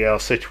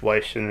ACL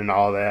situation and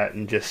all that,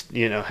 and just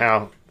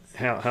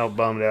how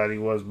bummed out he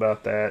was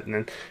about that. And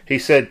then he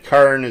said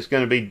Kern is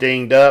going to be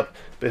dinged up,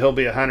 but he'll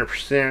be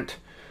 100%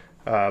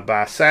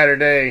 by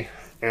Saturday.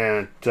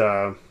 And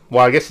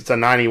I guess it's a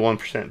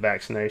 91%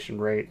 vaccination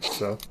rate.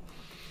 So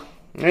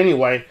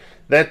anyway,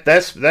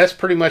 that's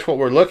pretty much what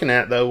we're looking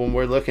at, though, when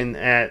we're looking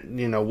at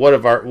what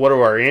do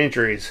our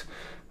injuries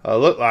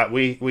look like.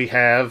 We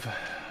have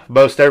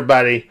most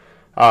everybody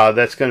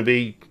that's going to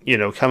be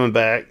coming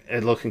back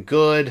and looking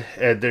good.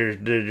 And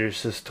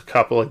there's just a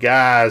couple of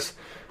guys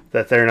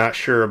that they're not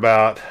sure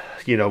about,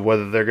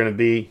 whether they're going to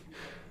be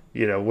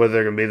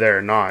there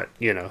or not.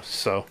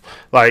 So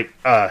like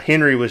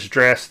Henry was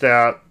dressed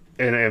out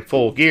in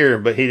full gear,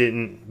 but he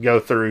didn't go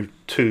through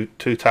two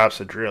types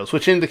of drills,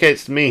 which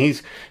indicates to me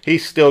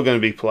he's still going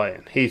to be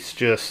playing. He's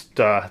just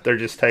they're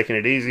just taking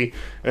it easy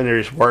and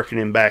they're just working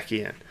him back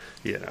in.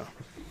 Yeah,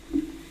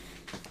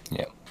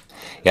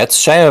 it's a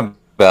shame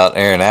about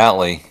Aaron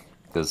Outley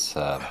because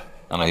I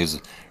know he's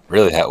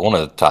really one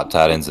of the top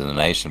tight ends in the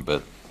nation,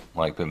 but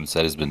like Pittman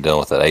said, he's been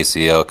dealing with that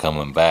ACL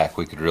coming back.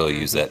 We could really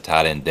use that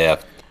tight end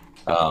depth.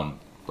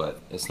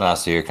 But it's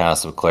nice to hear kind of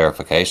some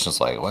clarifications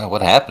like, well,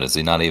 what happened? Is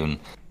he not even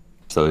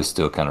 – so he's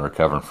still kind of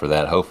recovering for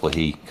that. Hopefully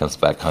he comes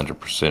back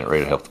 100%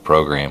 ready to help the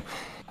program.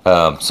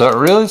 So it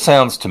really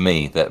sounds to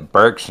me that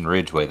Burks and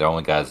Ridgeway, they're the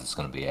only guys that's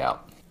going to be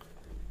out.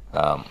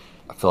 I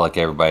feel like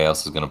everybody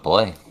else is going to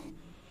play.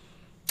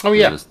 Oh,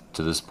 yeah.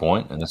 To this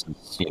point, and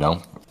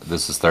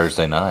this is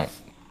Thursday night.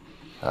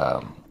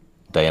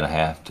 Day and a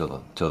half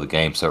till the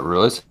game. So it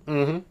really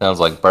sounds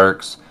like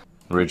Burks,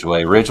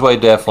 Ridgeway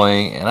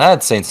definitely. And I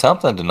had seen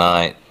something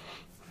tonight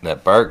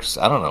that Burks,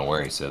 I don't know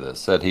where he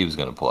said he was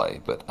going to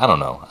play, but I don't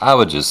know. I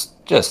would I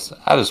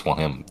just want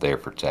him there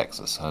for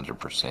Texas,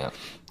 100%.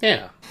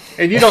 Yeah,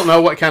 and you don't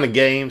know what kind of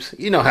games.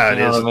 You know how it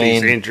is with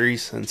these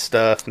injuries and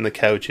stuff, and the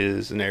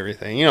coaches and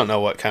everything. You don't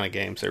know what kind of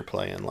games they're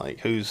playing, like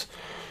who's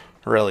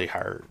really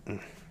hurt and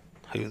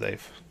who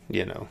they've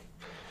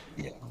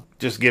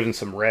just given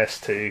some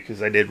rest to because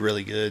they did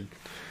really good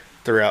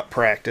throughout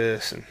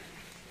practice and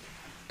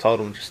told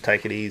them just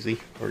take it easy.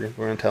 We're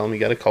going to tell them you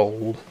got a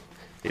cold,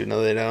 even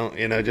though they don't,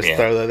 just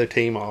throw the other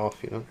team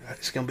off.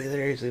 It's going to be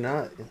there, is he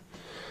not?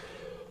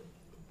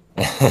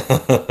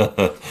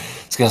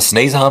 It's going to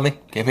sneeze on me,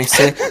 get me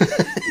sick.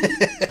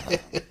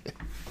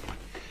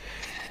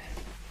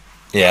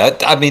 Yeah,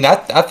 I mean,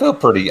 I feel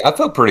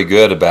pretty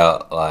good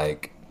about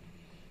like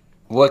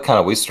what kind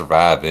of we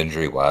survived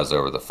injury-wise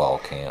over the fall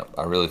camp.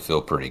 I really feel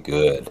pretty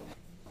good.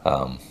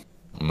 I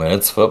mean,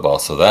 it's football,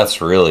 so that's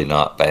really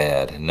not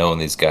bad. And knowing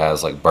these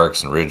guys like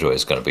Burks and Ridgeway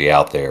is going to be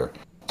out there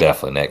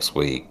definitely next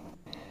week.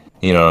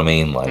 You know what I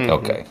mean? Like,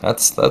 okay,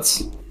 that's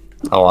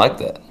I like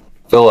that.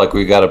 Feel like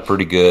we got a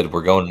pretty good.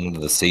 We're going into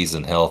the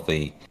season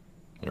healthy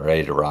and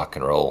ready to rock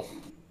and roll.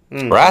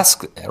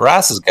 Rice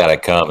has got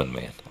it coming,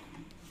 man.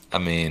 I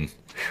mean,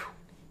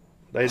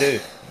 they do.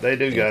 They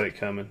do got it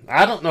coming.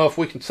 I don't know if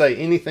we can say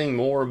anything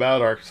more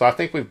about Arkansas. I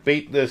think we've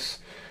beat this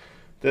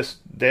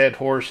dead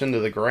horse into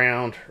the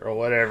ground or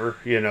whatever,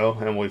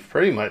 and we've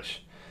pretty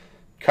much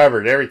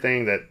covered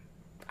everything that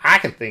I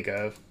can think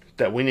of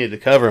that we need to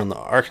cover on the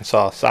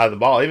Arkansas side of the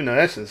ball. Even though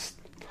this is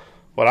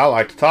what I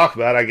like to talk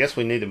about, I guess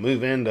we need to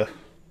move into,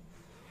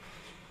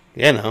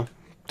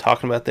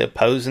 talking about the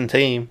opposing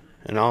team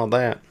and all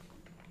that.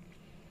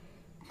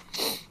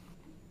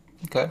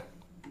 Okay.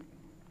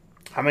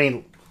 I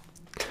mean,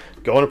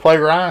 going to play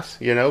Rice,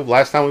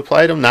 last time we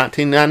played them,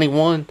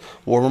 1991,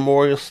 War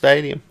Memorial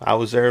Stadium. I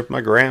was there with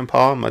my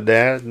grandpa and my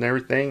dad and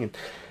everything. And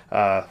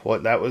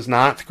that was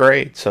ninth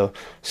grade, so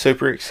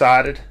super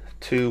excited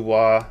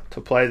to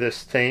play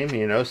this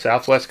team.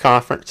 Southwest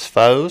Conference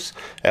foes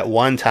at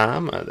one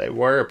time. They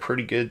were a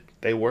pretty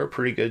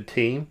good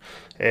team.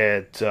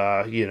 And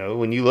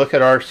when you look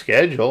at our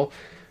schedule,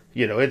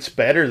 it's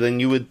better than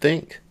you would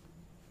think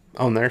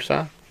on their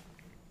side.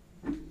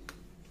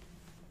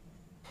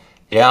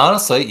 Yeah,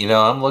 honestly,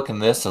 I'm looking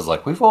at this as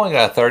like we've only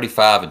got a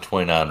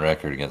 35-29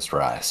 record against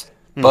Rice,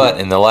 but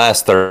in the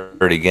last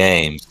 30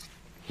 games,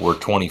 we're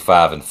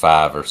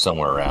 25-5 or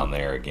somewhere around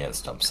there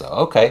against them. So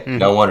okay,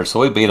 no wonder.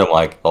 So we beat them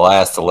like the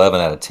last 11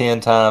 out of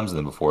 10 times, and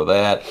then before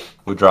that,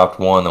 we dropped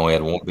one. Then we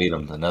had beat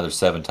them another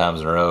 7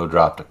 times in a row.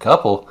 Dropped a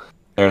couple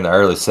there in the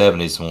early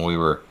 70s when we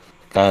were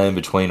kind of in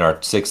between our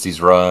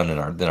 60s run and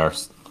our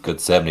good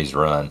 70s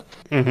run,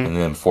 and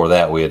then before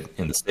that, we had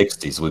in the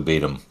 60s we beat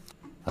them.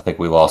 I think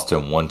we lost to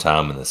them one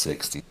time in the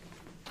 60s.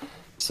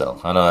 So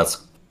I know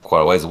that's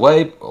quite a ways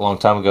away, a long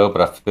time ago, but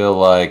I feel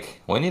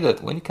like we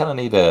kind of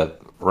need to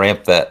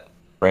ramp that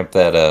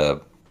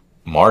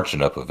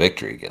margin up a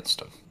victory against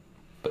them.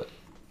 But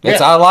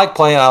I like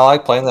playing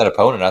that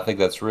opponent. I think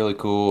that's really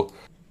cool.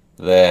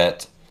 I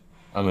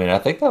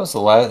think that was the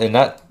last in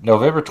that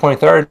November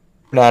 23rd,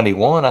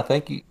 91. I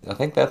think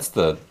that's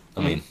the.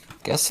 I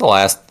guess the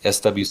last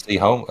SWC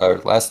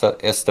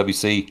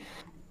SWC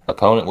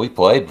opponent we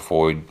played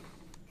before we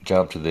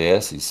jump to the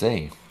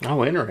SEC.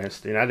 Oh,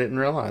 interesting. I didn't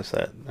realize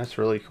that. That's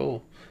really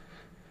cool.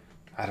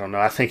 I don't know.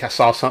 I think I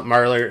saw something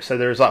earlier. It said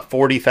there was like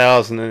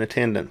 40,000 in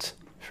attendance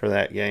for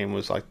that game.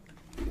 Was like,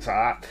 so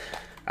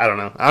I don't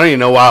know. I don't even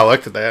know why I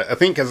looked at that. I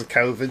think because of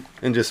COVID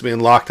and just being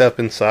locked up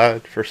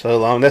inside for so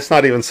long. That's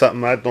not even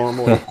something I'd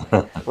normally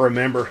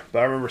remember. But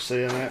I remember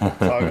seeing that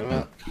talking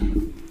about.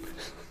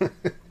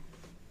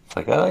 It's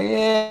like, oh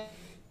yeah,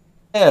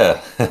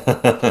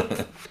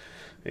 yeah.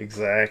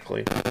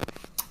 Exactly.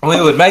 I mean,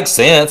 it would make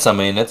sense. I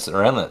mean, it's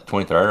around the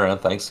 23rd, around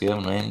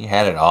Thanksgiving, man. You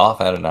had it off,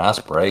 had a nice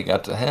break.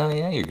 Got to, hell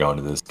yeah, you're going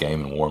to this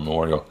game in War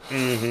Memorial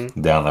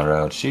down the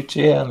road. Shoot,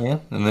 yeah, man.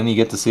 And then you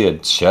get to see a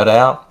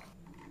shutout.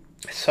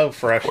 It's so Of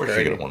course, you're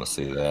frustrating. going to want to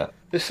see that.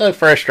 It's so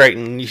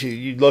frustrating.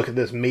 You look at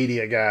this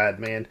media guide,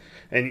 man,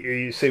 and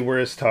you see where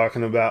it's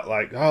talking about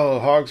like, oh,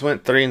 Hogs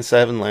went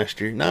 3-7 last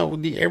year. No,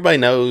 everybody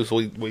knows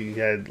we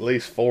had at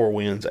least 4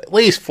 wins. At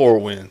least 4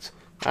 wins.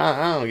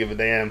 I don't give a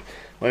damn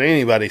what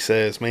anybody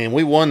says, man.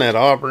 We won that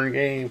Auburn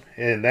game,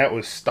 and that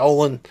was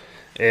stolen.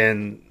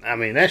 And I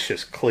mean, that's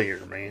just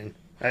clear, man.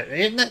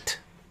 Isn't it?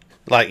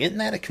 Like, isn't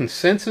that a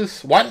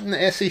consensus? Why didn't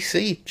the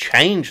SEC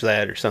change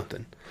that or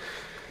something?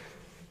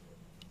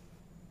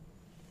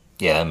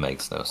 Yeah, that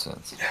makes no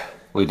sense.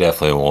 We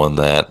definitely won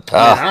that.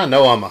 Man, I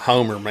know I'm a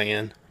homer,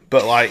 man,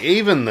 but like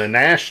even the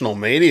national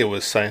media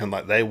was saying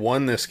like they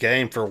won this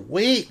game for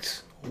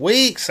weeks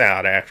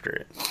out after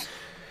it.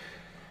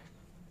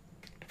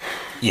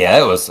 Yeah,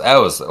 that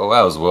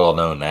was well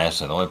known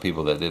nationally. The only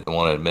people that didn't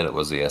want to admit it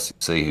was the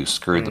SEC, who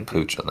screwed the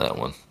pooch on that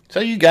one. So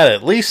you got to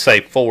at least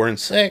say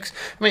 4-6.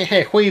 I mean,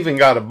 heck, we even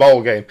got a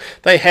bowl game.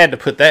 They had to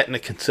put that into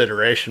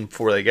consideration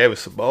before they gave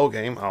us a bowl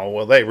game. Oh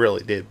well, they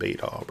really did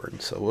beat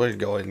Auburn, so we'll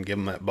go ahead and give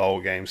them that bowl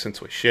game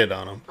since we shit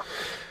on them.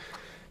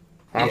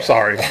 I'm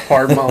sorry,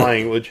 pardon my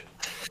language.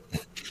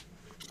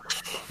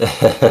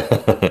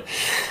 I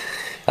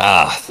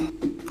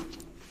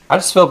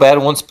just feel bad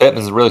once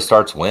Pittman really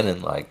starts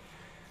winning. Like,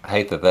 I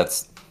hate that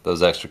that's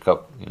those extra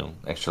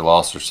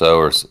loss or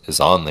so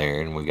is on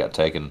there, and we got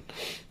taken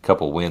a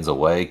couple wins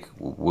away.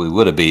 We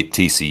would have beat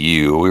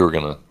TCU. We were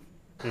gonna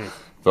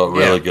felt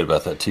really good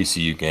about that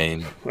TCU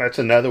game. That's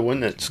another one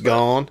that's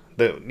gone.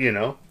 That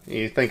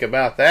you think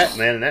about that,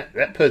 man, and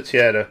that puts you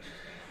at a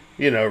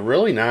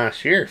really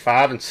nice year,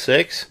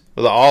 5-6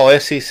 with an all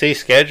SEC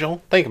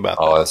schedule. Think about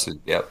that. Oh,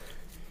 yep.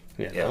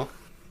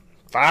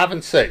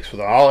 5-6 with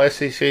an all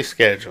SEC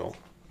schedule,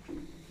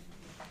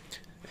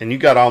 and you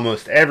got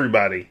almost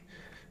everybody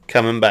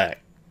coming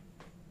back.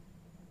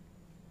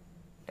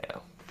 Yeah.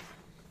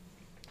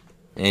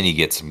 And you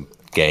get some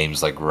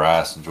games like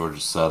Rice and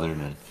Georgia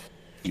Southern and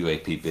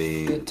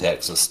UAPB and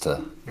Texas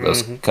to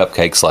those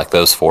cupcakes like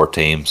those 4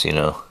 teams,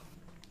 That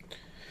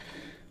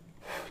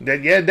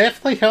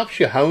definitely helps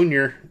you hone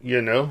your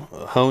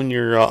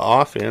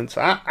offense.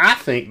 I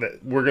think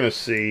that we're going to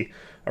see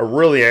a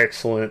really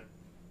excellent,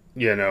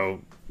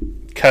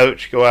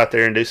 coach go out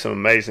there and do some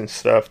amazing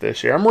stuff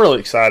this year. I'm really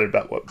excited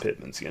about what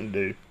Pittman's going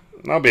to do.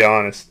 I'll be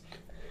honest.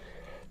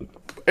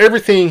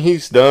 Everything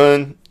he's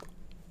done,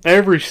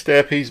 every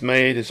step he's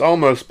made has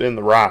almost been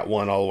the right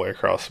one all the way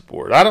across the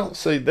board.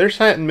 There's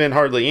hadn't been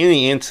hardly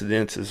any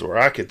incidences where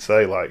I could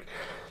say, like,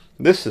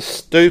 this is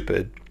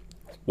stupid.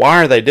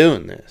 Why are they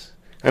doing this?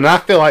 And I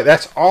feel like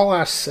that's all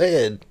I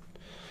said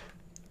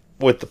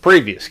with the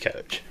previous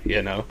coach.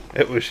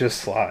 It was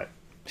just like,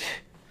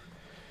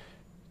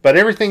 but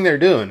everything they're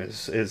doing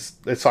is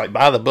it's like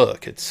by the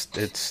book. It's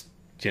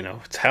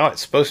how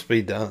it's supposed to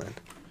be done.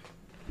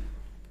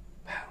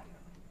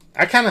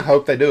 I kind of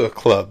hope they do a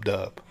club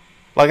dub.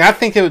 Like, I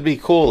think it would be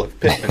cool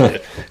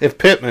if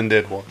Pittman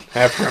did one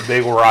after a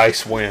big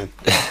Rice win.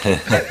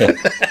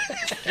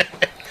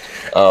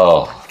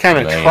 Oh,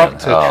 kind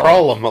of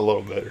troll him a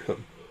little bit.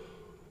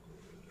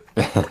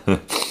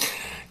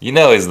 He's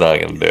not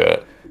going to do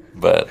it.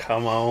 But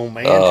come on,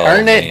 man,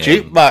 turn that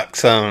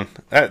jukebox on.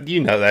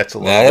 That's a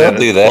little. Nah, he'll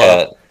do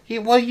that.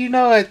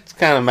 It's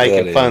kind of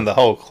making fun of the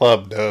whole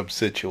club dub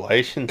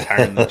situation.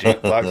 Turn the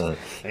jukebox,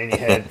 and you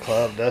had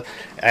club dub,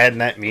 adding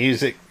that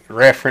music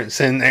reference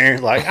in there,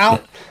 like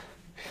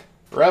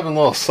rubbing a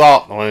little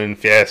salt in the wound,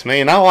 if you ask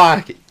me. And I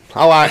like it.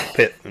 I like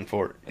Pittman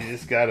for it. You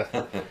just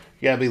gotta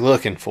be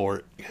looking for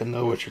it. You gotta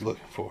know what you're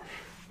looking for.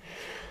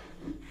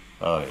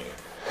 Oh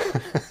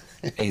yeah,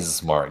 he's a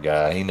smart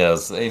guy. He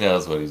knows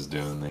what he's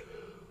doing there.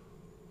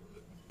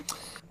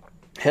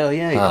 Hell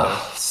yeah, he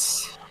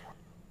does.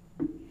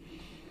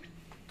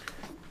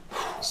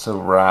 So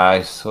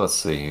Rice, let's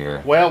see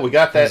here. Well, we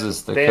got that.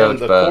 The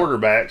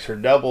quarterbacks are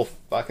double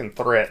fucking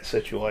threat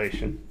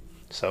situation,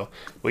 so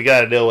we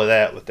got to deal with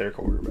that with their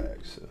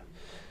quarterbacks.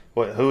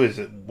 Who is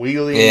it?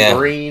 Wheelie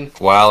Green,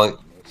 Wiley,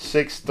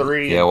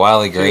 6'3". Yeah,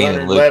 Wiley Green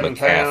and Luke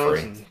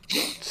McCaffrey.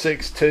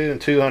 6'2" and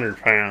 200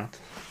 pounds.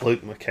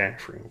 Luke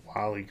McCaffrey and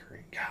Wiley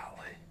Green.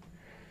 Golly.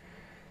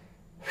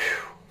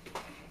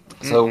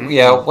 So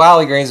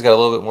Wiley Green's got a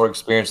little bit more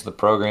experience in the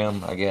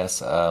program, I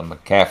guess.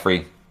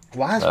 McCaffrey.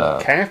 Why is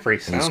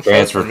McCaffrey sound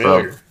so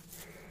familiar?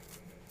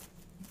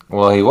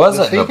 Well, he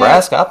wasn't in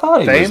Nebraska. I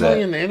thought he was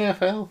family in the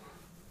NFL.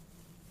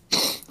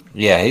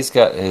 Yeah, he's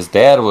got his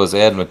dad was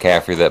Ed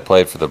McCaffrey that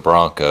played for the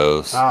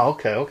Broncos. Oh,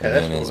 okay, okay. And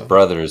That's then his what-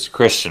 brother is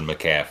Christian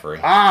McCaffrey.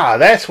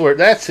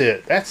 That's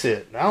it. That's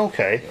it.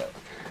 Okay.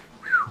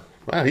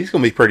 Wow, he's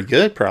going to be pretty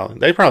good, probably.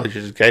 They probably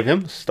just gave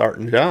him the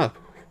starting job.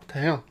 What the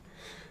hell?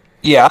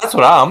 Yeah, that's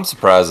what I'm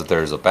surprised that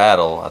there's a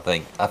battle. I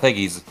think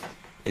he's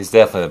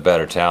definitely the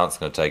better talent's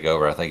going to take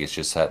over. I think it's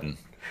just Hutton.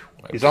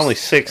 He's only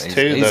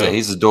 6'2", though.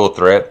 He's a dual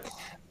threat.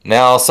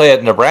 Now I'll say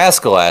at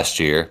Nebraska last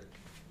year,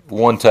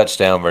 1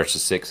 touchdown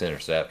versus 6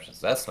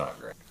 interceptions. That's not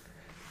great.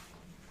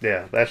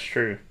 Yeah, that's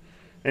true.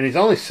 And he's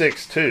only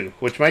 6'2",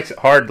 which makes it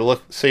hard to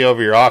see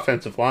over your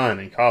offensive line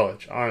in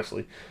college,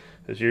 honestly.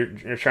 Because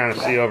you're trying to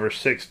see over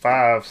 6'5",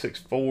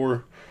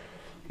 6'4".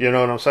 You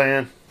know what I'm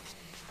saying?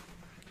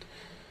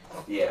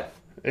 Yeah.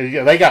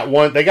 They got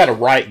a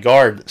right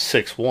guard that's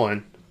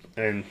 6'1",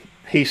 and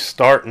he's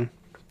starting,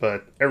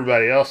 but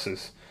everybody else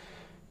is,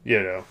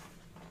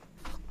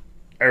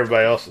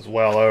 everybody else is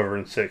well over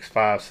in 6'5",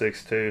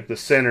 6'2". The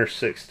center's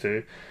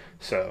 6'2".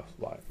 So,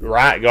 like,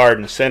 right guard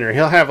and center,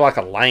 he'll have like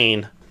a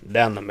lane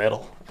down the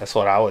middle. That's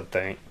what I would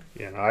think.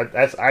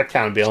 I'd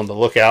kind of be on the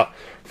lookout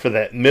for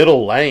that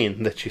middle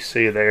lane that you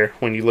see there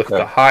when you look at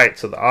the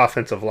heights of the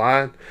offensive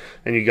line,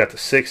 and you got the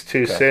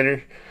 6'2"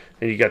 center,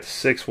 and you got the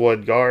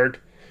 6'1" guard,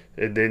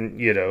 and then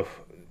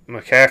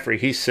McCaffrey,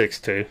 he's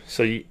 6'2",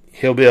 so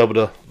he'll be able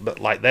to. But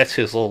like that's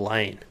his little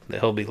lane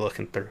that he'll be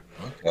looking through.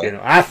 Okay.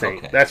 I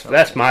think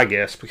that's my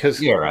guess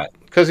because You're right.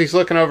 Because he's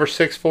looking over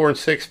 6'4" and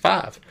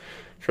 6'5"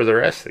 for the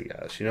rest of the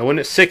guys. When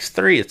it's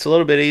 6'3", it's a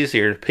little bit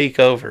easier to peek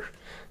over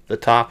the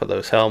top of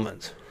those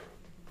helmets.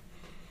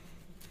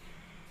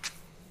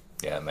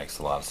 Yeah, it makes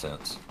a lot of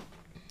sense.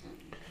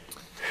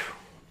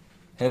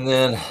 And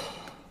then,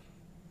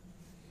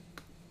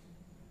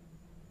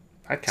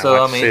 I kind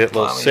of like to see that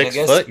little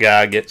 6-foot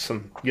guy get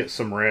some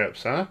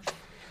reps, huh?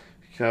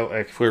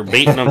 If we were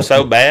beating them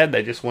so bad,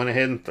 they just went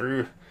ahead and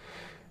threw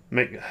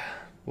McMahon?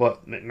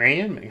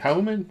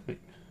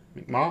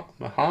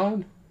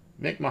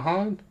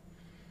 McMahon?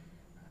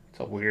 It's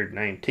a weird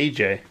name.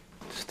 TJ.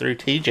 Just threw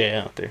TJ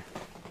out there.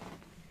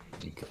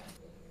 Okay.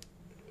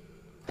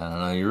 I don't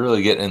know. You're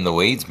really getting in the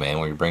weeds, man,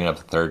 when you're bringing up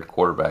the third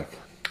quarterback.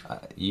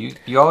 You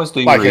always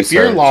do your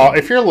research.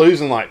 If you're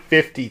losing like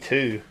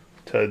 52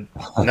 to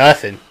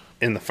nothing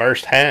in the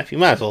first half, you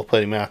might as well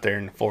put him out there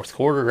in the fourth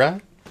quarter,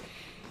 right?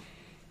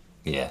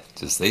 Yeah,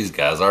 just these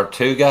guys, our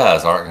 2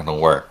 guys aren't going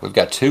to work. We've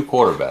got 2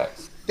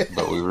 quarterbacks,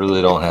 but we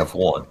really don't have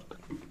 1.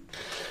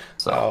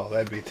 So. Oh,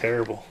 that'd be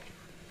terrible.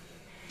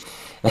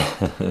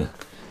 I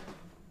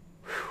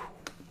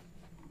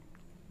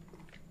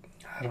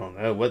don't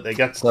know what they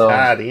got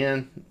tied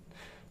in.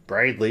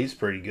 Bradley's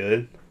pretty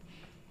good.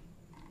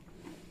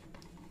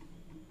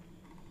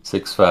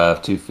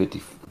 6'5",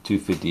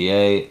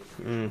 258.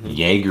 Mm-hmm.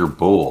 Jaeger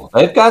Bull.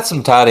 They've got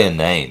some tight end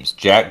names.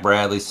 Jack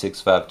Bradley,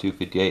 6'5",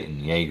 258,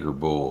 and Jaeger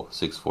Bull,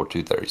 6'4",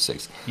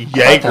 236. I'd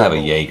like to have a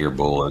Jaeger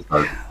Bull.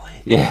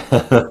 Yeah.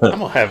 I'm going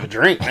to have a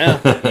drink now.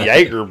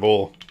 Jaeger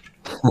Bull.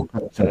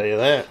 I'll tell you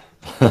that.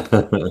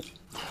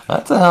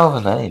 That's a hell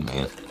of a name,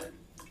 man.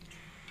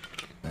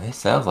 It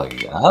sounds like a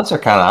guy.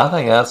 I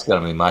think that's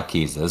going to be my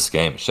keys to this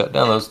game. Shut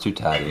down those 2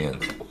 tight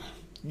ends.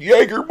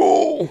 Jaeger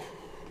Bull.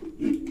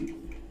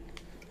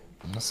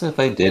 Let's see if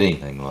they did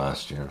anything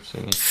last year.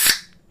 See?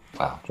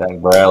 Wow. Jack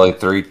Bradley,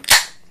 3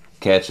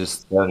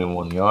 catches,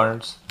 71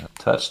 yards, a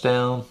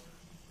touchdown.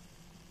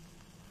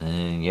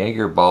 And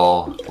Jaeger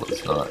Ball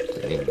was not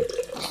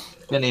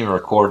didn't even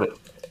record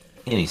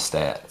any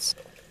stats.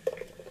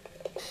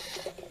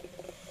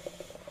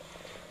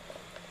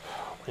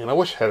 Man, I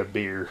wish I had a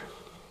beer.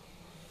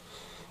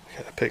 I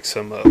gotta pick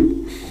some up.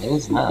 It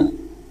is nice.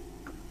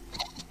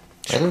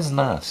 It is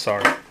nice.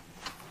 Sorry.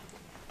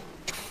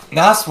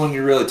 Nice when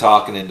you're really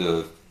talking into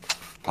a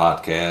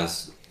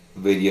podcast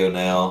video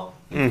now.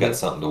 You've got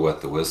something to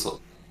wet the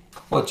whistle.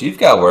 What, you've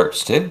got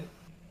works too.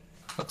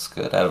 Looks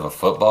good. Out of a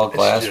football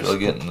class, really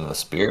getting into the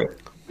spirit.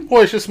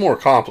 Well, it's just more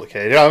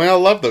complicated. I mean, I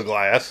love the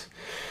glass,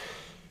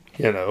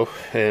 and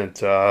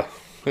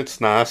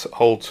it's nice. It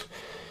holds,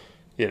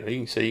 you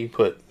can see you can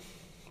put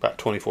about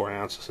 24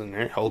 ounces in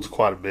there. It holds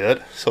quite a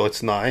bit, so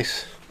it's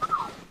nice.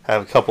 I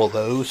have a couple of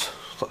those,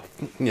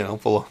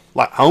 full of,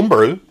 like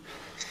homebrew.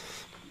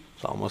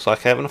 It's almost like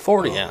having a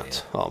 40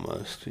 ounce,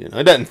 almost. It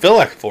doesn't feel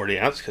like a 40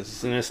 ounce because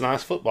it's in this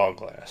nice football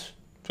glass.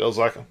 It feels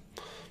like a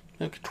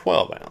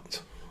 12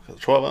 ounce. A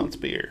 12 ounce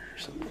beer.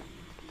 So.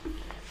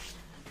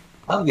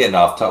 I'm getting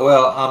off topic.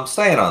 Well, I'm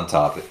staying on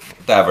topic.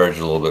 Diverge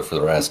a little bit for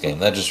the last game.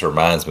 That just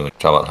reminds me when you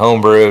talk about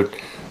homebrewed.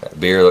 That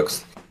beer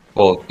looks.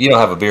 Well, you don't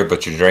have a beer,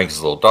 but your drink is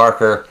a little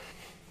darker.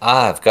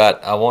 I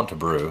want to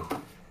brew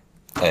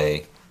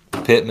a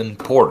Pittman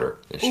Porter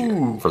this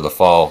year for the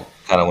fall,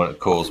 kind of when it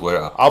cools.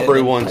 I'll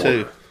brew one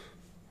too.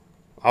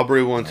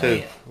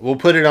 We'll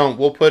put it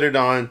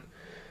on.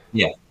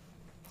 Yeah.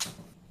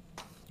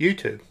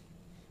 YouTube.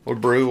 We'll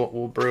brew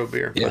a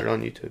beer. Yeah. Put it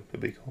on YouTube. It'd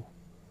be cool.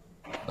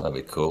 That'd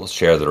be cool.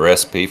 Share the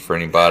recipe for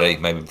anybody,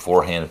 maybe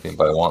beforehand, if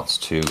anybody wants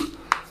to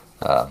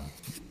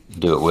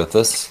do it with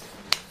us.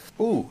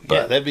 Ooh, yeah,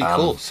 But, that'd be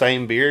cool.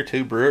 Same beer,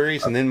 2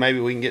 breweries, and then maybe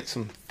we can get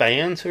some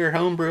fans who are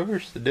home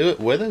brewers to do it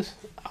with us.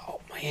 Oh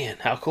man,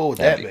 how cool would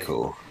that That'd be? be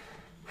cool.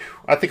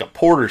 I think a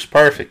porter's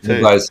perfect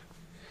too.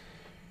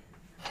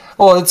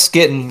 Well, it's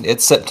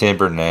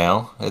September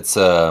now. It's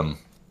Well,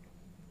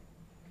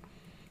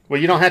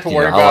 you don't have to You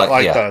worry know, I about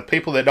like- the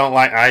people that don't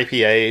like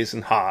IPAs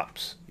and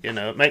hops. You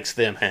know, it makes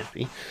them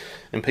happy,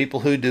 and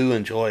people who do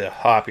enjoy a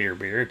hoppier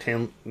beer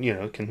can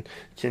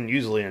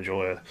usually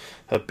enjoy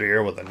a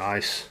beer with a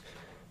nice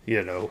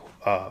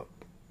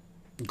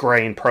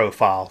grain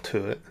profile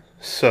to it.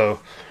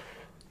 So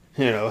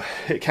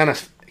it kind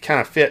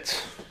of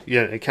fits.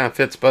 Yeah, it kind of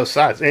fits both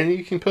sides, and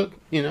you can put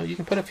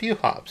a few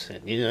hops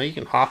in. You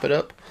can hop it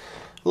up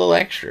a little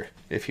extra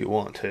if you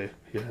want to.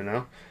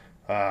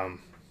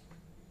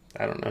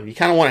 I don't know. You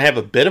kind of want to have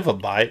a bit of a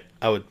bite,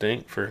 I would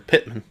think, for a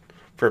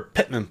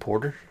Pitman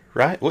porter,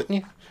 right?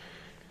 Wouldn't you?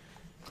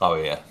 Oh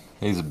yeah,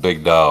 he's a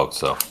big dog,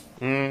 so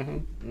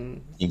Mm-hmm.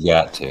 you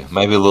got to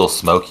maybe a little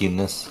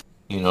smokiness.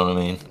 You know what I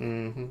mean?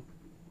 Mm-hmm.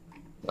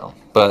 So,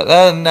 but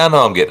I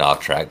know I'm getting off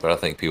track, but I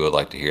think people would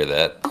like to hear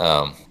that.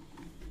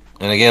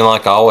 And again,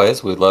 like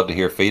always, we'd love to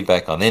hear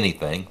feedback on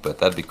anything. But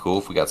that'd be cool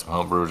if we got some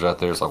homebrewers out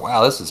there. It's like,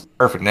 wow, this is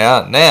perfect.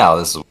 Now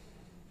this is.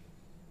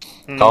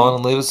 Call in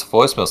and leave us a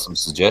voicemail, some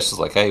suggestions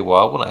like, hey, well,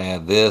 I want to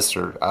add this,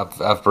 or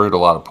I've brewed a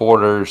lot of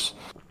porters.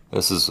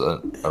 This is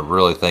a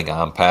really thing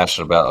I'm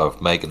passionate about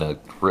of making a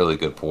really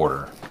good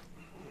porter.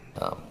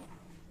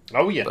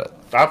 Oh yeah. But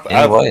I've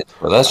well,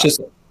 that's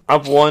just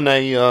I've won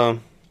a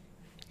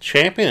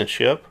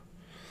championship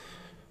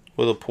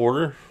with a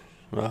porter.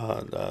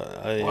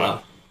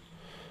 wow.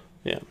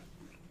 Yeah.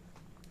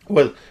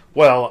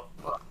 Well,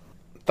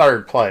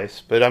 third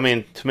place, but I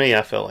mean, to me,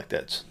 I felt like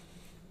that's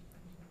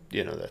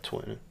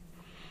winning.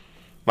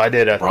 I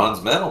did a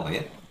Bronze medal,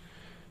 man.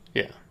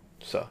 yeah.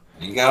 So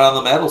You got on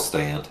the medal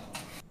stand,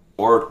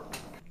 or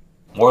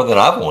more than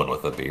I've won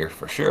with a beer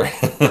for sure.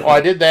 well,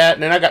 I did that,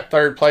 and then I got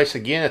third place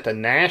again at the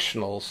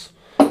Nationals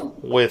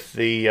with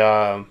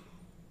the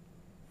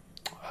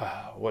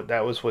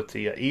with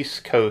the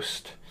East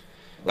Coast,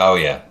 Oh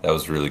yeah, that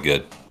was really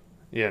good.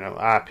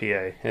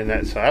 IPA, and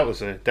that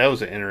was an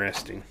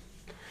interesting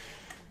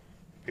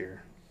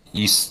beer.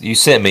 You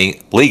sent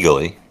me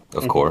legally,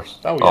 of course,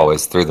 Oh, yeah.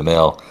 always through the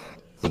mail,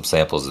 some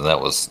samples, and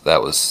that was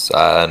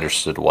I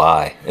understood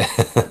why.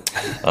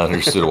 I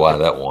understood why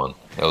that one.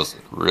 That was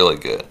really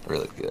good,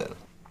 really good.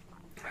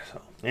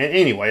 So,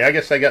 anyway, I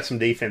guess they got some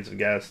defensive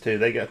guys too.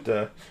 They got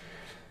some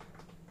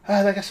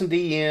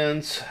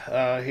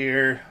DNs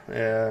here.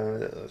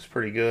 That's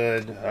pretty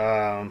good.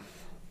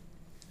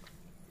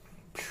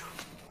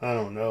 I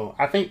don't know.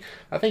 I think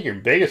your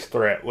biggest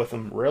threat with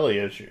them really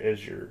is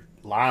your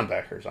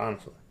linebackers,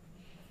 honestly.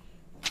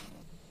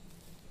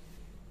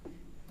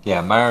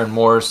 Yeah, Myron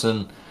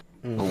Morrison,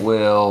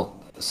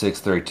 Will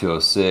 6'3",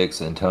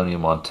 206, Antonio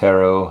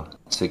Montero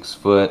 6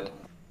 foot,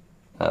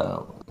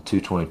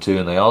 222,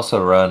 and they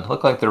also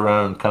look like they're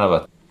running kind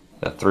of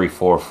a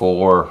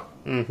 3-4-4.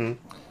 Mm-hmm.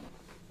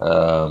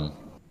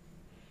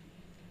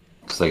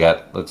 Because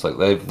looks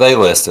like they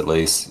list at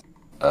least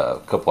a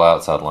couple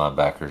outside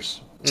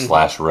linebackers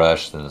slash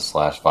rush, then the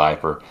slash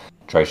viper.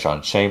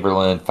 Trayshawn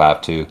Chamberlain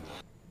 5'2",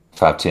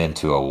 5'10",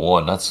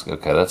 201. That's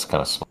okay. That's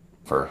kind of small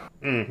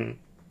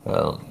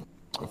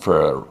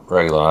for a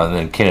regular. And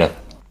then Kenneth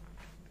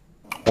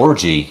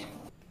Orgy.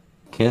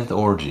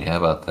 How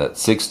about that?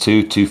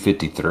 6'2",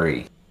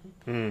 253.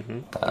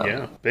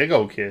 Yeah, big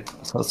old kid.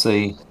 So let's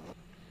see.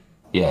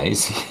 Yeah,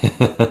 he's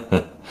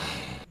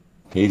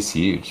he's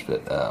huge,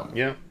 but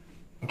Yeah.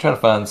 I'm trying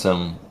to find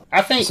some.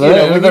 I think So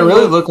they're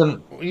really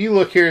looking. You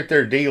look here at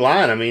their D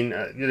line. I mean,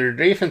 their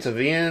defensive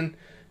end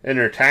and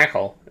their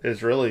tackle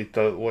is really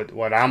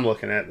what I'm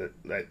looking at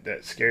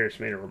that scares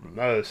me the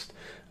most.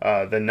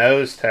 The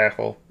nose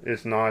tackle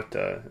is not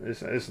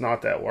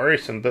that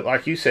worrisome. But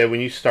like you said, when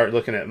you start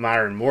looking at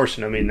Myron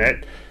Morrison, I mean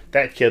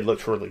that kid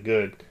looks really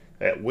good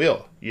at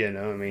will. I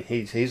mean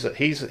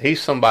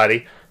he's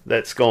somebody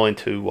that's going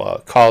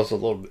to cause a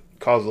little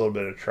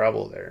bit of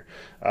trouble there.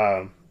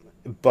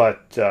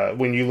 But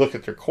when you look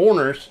at their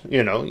corners,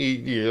 you're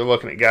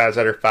looking at guys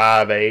that are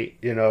 5'8",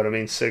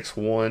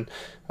 6'1",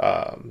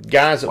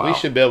 guys that we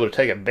should be able to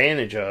take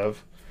advantage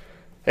of.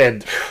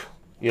 And,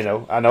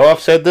 I know I've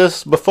said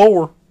this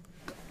before,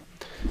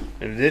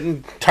 and it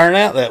didn't turn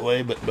out that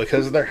way, but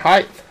because of their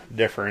height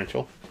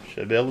differential,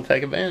 should be able to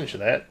take advantage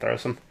of that. Throw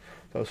some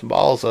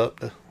balls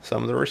up to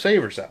some of the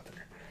receivers out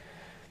there.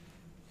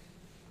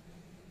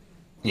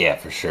 Yeah,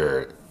 for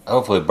sure.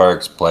 Hopefully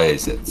Burks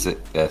plays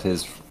at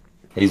his.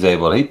 He's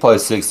able. He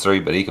plays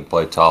 6'3", but he can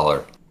play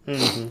taller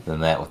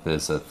than that with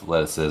his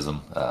athleticism.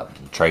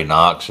 Trey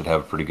Knox should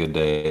have a pretty good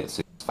day at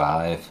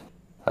 6'5".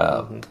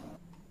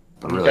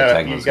 But really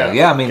taking those guys.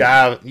 Yeah, I mean,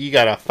 you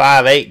got a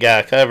 5'8"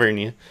 guy covering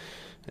you,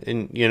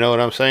 and you know what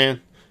I'm saying?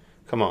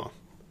 Come on,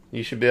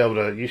 you should be able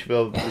to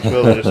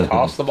just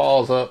toss the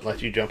balls up,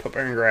 let you jump up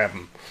there and grab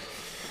them,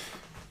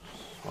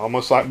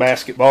 almost like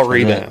basketball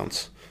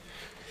rebounds.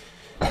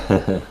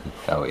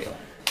 Oh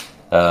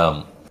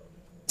yeah.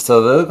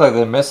 So they look like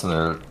they're missing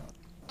their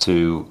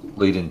two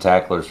leading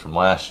tacklers from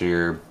last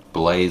year,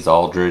 Blaze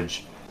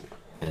Aldridge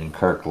and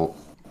Kirk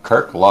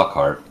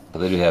Lockhart. But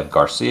they do have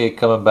Garcia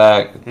coming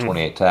back,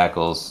 28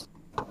 tackles,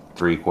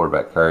 3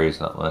 quarterback carries,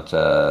 not much.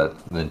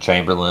 Then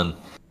Chamberlain,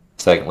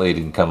 second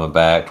leading coming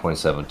back,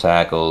 27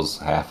 tackles,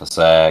 half a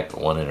sack,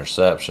 1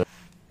 interception,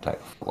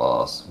 tackle for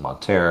loss.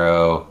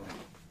 Montero,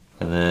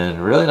 and then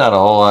really not a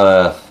whole lot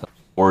of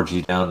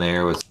orgy down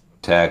there with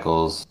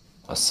tackles,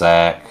 a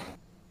sack,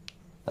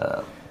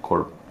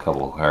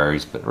 couple of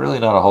carries, but really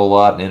not a whole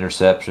lot in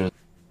interceptions.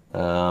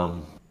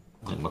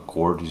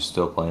 McCord, who's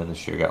still playing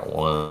this year, got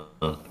 1.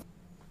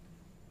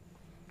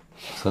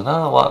 So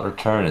not a lot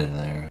returning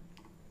there.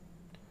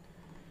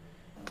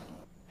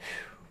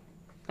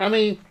 I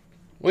mean,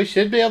 we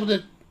should be able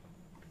to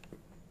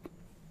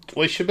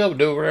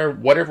do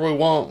whatever we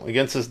want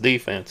against this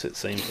defense. It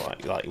seems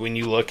like when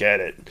you look at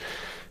it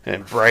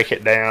and break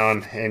it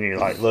down, and you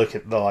look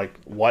at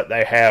what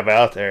they have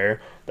out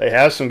there. They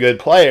have some good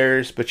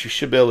players, but you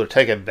should be able to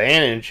take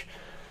advantage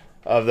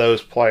of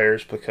those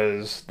players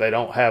because they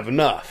don't have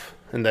enough,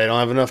 and they don't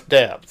have enough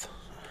depth.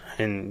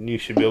 And you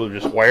should be able to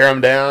just wear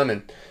them down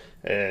and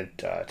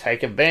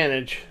take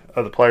advantage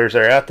of the players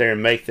that are out there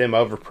and make them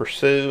over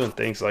pursue and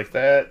things like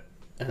that,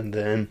 and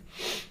then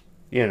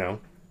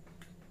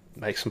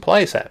make some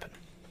plays happen.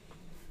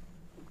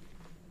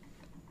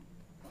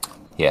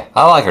 Yeah,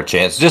 I like our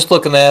chance. Just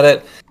looking at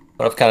it,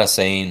 what I've kind of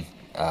seen,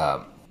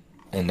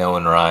 and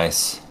knowing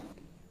Rice,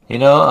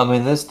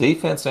 this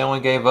defense, they only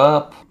gave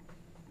up,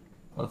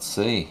 let's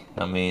see,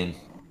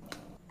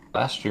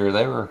 last year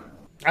they were,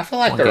 I feel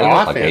like their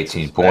offense like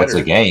 18 points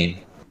a game.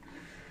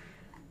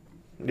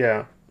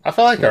 Yeah, I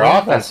feel like their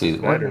offense is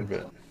better,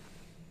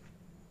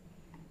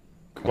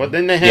 but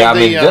didn't they have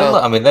they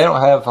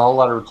don't have a whole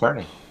lot of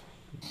returning.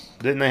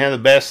 Didn't they have the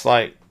best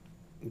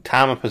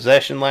time of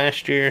possession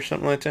last year or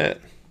something like that?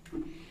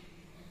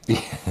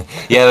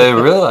 Yeah, they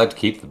really like to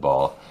keep the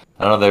ball.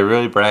 I don't know, they're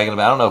really bragging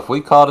about. I don't know if we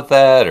called it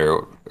that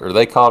or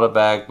they called it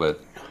back,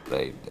 but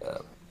they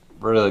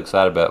really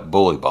excited about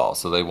bully ball.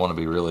 So they want to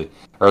be really.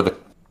 Or the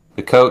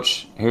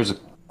coach. Here's a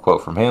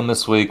quote from him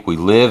this week: "We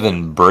live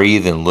and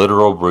breathe in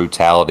literal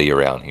brutality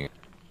around here."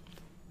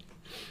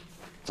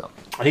 So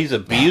he's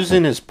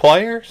abusing his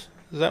players.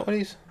 Is that what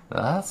he's? It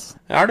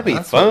ought to be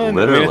fun.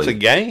 It's a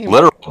game.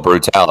 Literal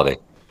brutality.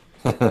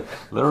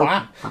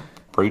 Why?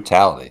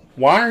 Brutality.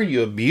 Why are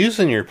you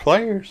abusing your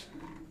players?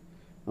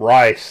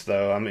 Rice,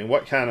 though.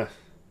 What kind of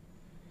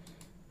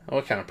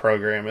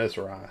program is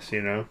Rice?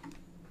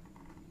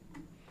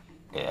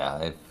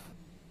 Yeah,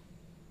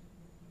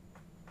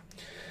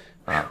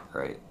 not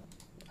great.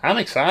 I'm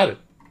excited.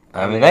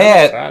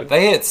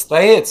 They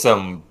had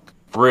some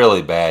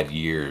really bad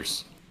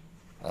years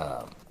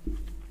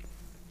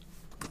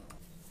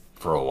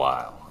for a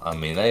while.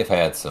 They've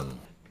had some.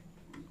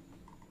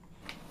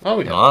 Oh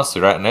yeah.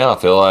 Honestly, right now I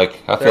feel like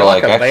a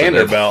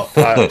Vanderbilt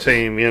type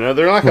team.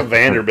 They're like a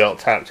Vanderbilt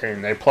type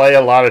team. They play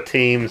a lot of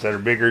teams that are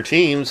bigger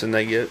teams, and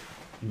they get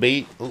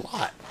beat a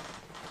lot.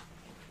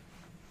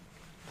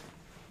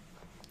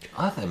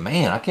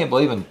 I can't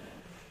believe in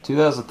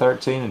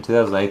 2013 and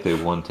 2008 they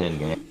won 10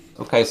 games.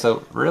 Okay,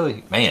 so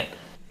really, man.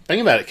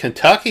 Think about it.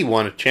 Kentucky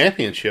won a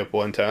championship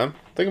one time.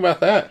 Think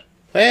about that.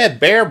 They had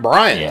Bear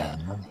Bryant. Yeah.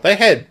 They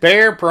had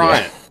Bear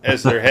Bryant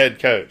as their head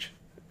coach.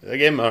 They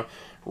gave him a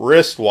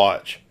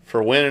wristwatch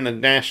for winning a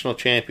national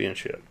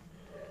championship.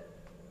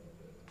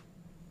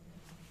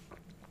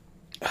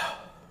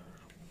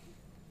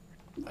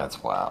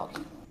 That's wild.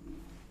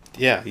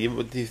 Yeah,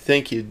 you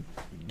think you'd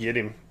get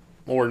him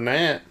more than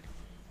that?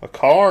 A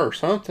car or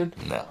something?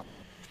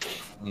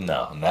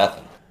 No,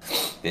 nothing.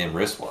 Damn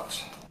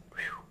wristwatch.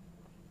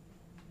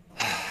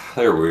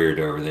 They're weird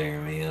over there,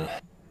 man.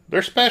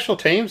 Their special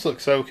teams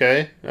looks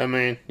okay.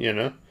 Nothing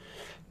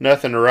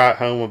to write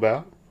home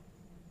about.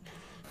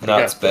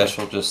 Not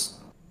special, just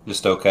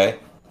okay.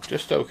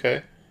 Just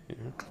okay.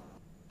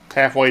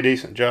 Halfway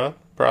decent job,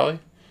 probably.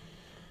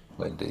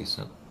 Way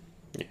decent.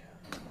 Yeah.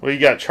 Well, you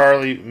got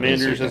Charlie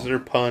Menders as their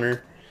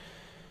punter.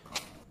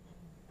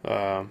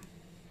 So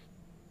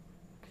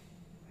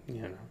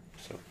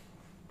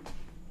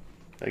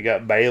they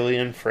got Bailey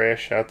and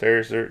Fresh out there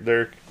as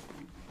their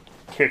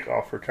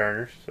kickoff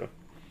returners. So.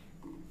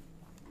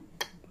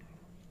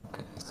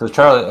 So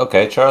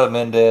Charlie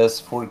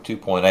Mendez,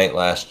 42.8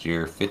 last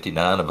year,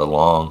 59 of a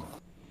long,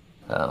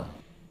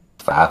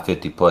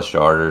 550 plus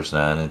yarders,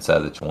 9 inside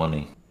the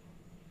 20.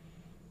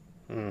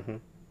 Mm-hmm.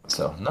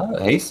 So no,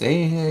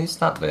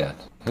 he's not bad.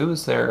 Who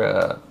was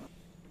their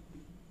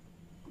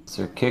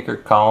kicker?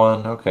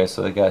 Colin. Okay,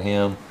 so they got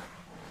him.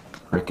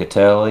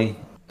 Riccatelli.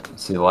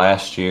 See,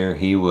 last year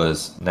he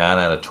was 9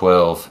 out of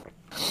 12.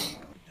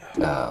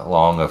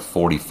 Long of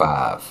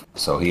 45,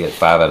 so he had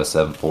 5 out of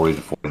 7, 40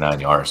 to 49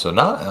 yards. So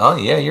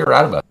yeah, you're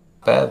right about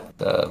that.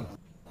 At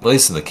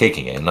least in the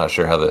kicking game, not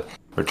sure how the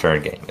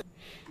return game is.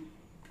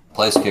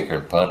 Place kicker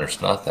and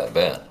punter's not that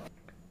bad.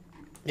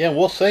 Yeah,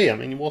 we'll see.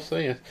 We'll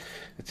see.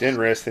 It's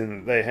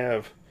interesting that they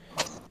have,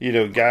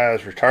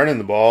 guys returning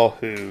the ball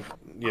who,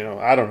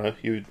 I don't know.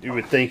 You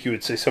would think you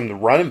would see some of the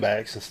running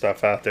backs and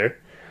stuff out there,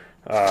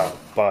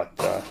 But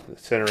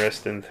it's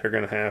interesting. They're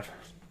going to have,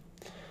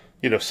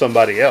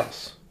 somebody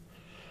else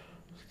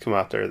come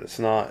out there that's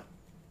not,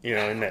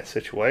 in that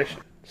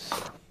situation.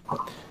 So.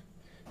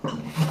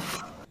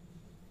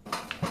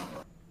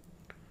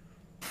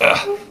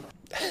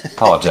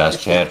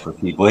 Apologize, Chad, for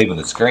keep leaving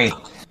the screen.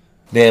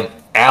 Damn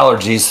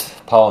allergies.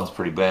 Pollen's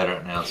pretty bad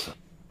right now, so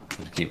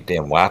I keep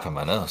damn wiping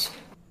my nose.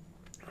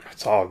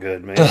 It's all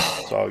good, man.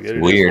 It's all good.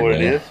 It's weird, what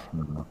man. It is.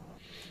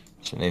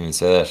 Shouldn't even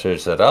say that. I should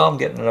have said, "Oh, I'm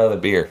getting another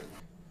beer,"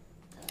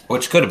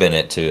 which could have been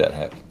it too. That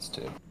happens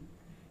too.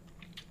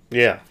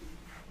 Yeah.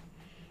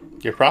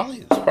 It's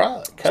probably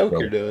Coke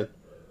you're doing.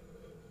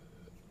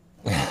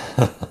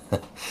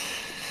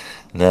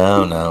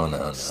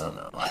 No.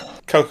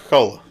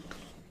 Coca-Cola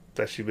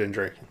that you've been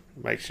drinking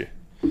makes you.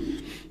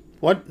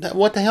 What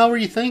the hell were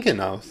you thinking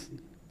of?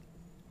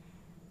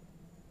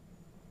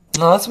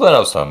 No, that's what I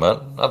was talking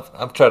about.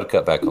 I've tried to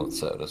cut back on the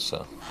soda,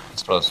 so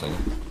that's what I was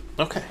thinking.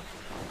 Okay.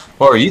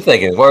 What were you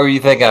thinking? What were you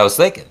thinking I was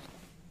thinking?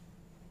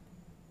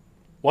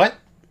 What?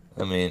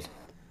 I mean,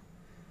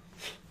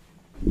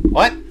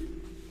 what?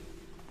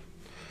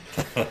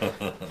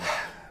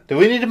 Do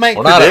we need to make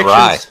we're not predictions?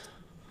 at Rice.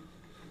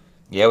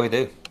 Yeah, we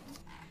do.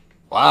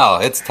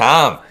 Wow, it's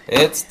time.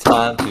 It's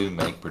time to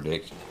make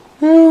predictions.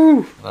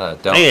 Woo.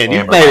 Don't Man,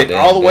 you've hammer made my it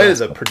damn all the way to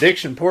desk. the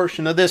prediction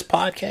portion of this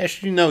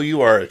podcast. You know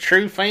you are a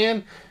true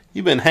fan.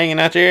 You've been hanging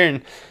out there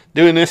and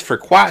doing this for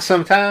quite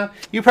some time.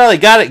 You probably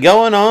got it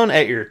going on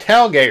at your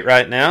tailgate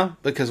right now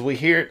because we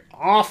hear it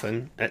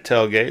often at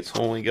tailgates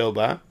when we go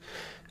by.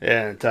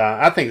 And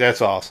I think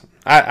that's awesome.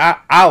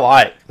 I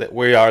like that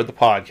we are the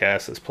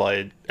podcast that's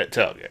played at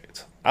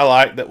tailgates. I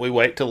like that we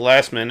wait till the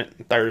last minute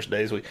on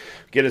Thursdays. We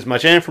get as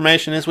much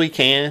information as we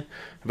can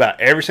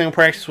about every single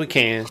practice we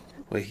can.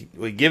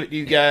 We give it to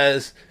you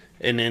guys,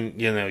 and then,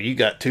 you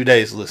got 2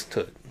 days to listen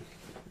to it.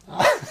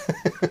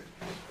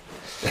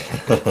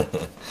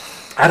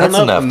 I don't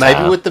know. Maybe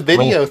time. with the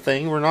video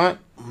thing, we're not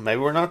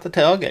the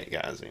tailgate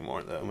guys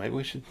anymore, though. Maybe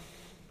we should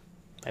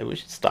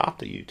stop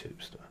the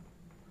YouTube stuff.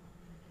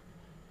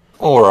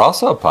 Well, we're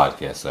also a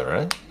podcast, though,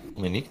 right? I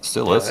mean, you can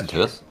still listen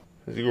to us.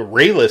 You can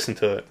re-listen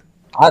to it.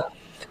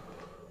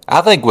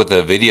 I think with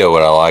the video,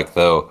 what I like,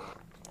 though,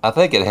 I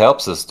think it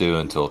helps us do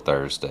until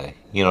Thursday.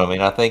 You know what I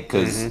mean? I think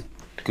because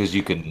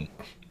you can...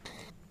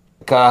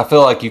 I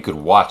feel like you could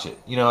watch it.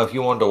 If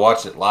you wanted to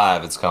watch it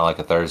live, it's kind of like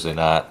a Thursday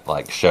night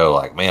show.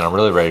 Like, man, I'm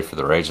really ready for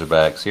the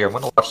Razorbacks. Here, I'm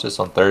going to watch this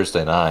on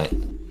Thursday night.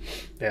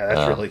 Yeah,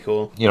 that's really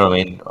cool. You know what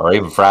I mean? Or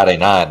even Friday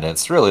night, and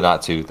it's really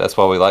not too... That's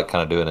why we like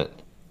kind of doing it.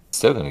 It's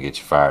still going to get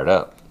you fired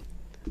up.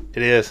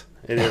 It is.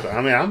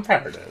 I mean, I'm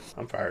fired up.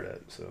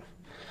 So,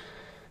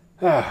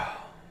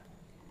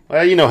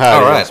 well, you know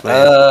how it is,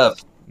 man.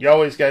 You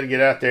always got to get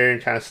out there and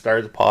kind of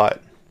stir the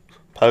pot,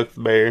 poke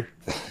the bear.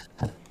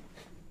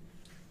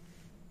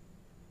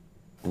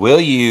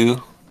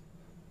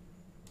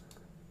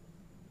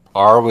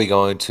 Are we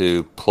going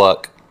to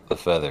pluck the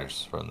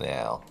feathers from the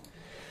owl?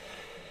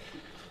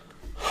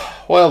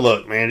 Well,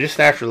 look, man, just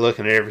after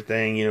looking at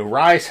everything,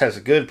 Rice has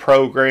a good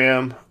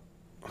program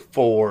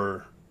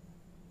for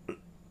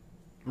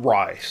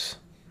Rice.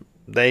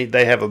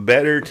 They have a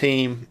better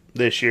team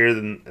this year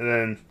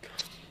than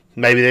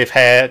maybe they've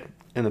had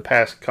in the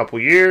past couple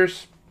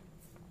years.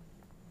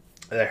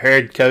 The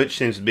head coach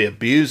seems to be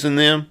abusing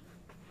them.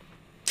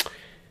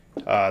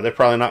 They're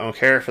probably not going to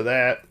care for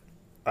that.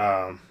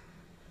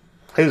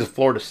 He was a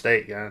Florida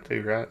State guy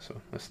too, right?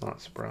 So that's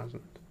not surprising.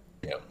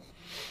 Yep.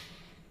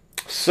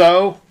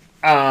 So,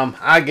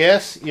 I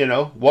guess,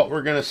 what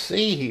we're going to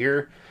see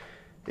here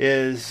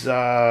is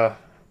a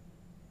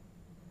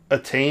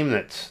team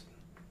that's,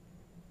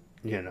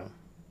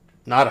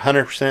 not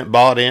 100%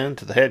 bought in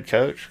to the head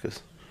coach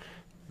because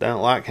they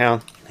don't like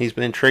how he's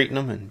been treating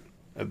them and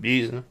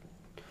abusing them.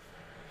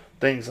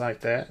 Things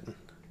like that.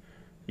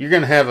 You're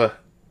going to have a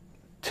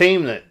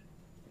team that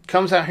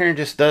comes out here and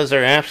just does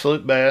their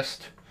absolute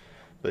best,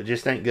 but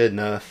just ain't good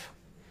enough.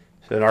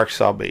 So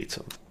Arkansas beats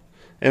them.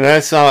 And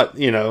that's not,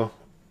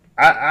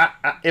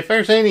 if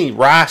there's any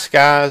Rice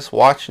guys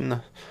watching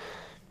the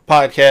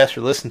podcast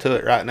or listening to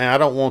it right now, I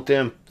don't want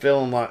them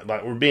feeling like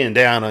we're being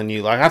down on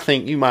you. Like, I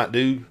think you might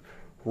do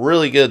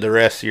really good the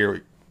rest of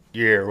your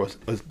year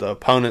with the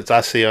opponents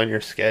I see on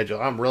your schedule.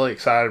 I'm really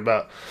excited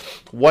about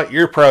what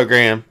your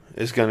program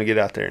is going to get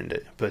out there and do.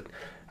 But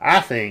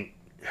I think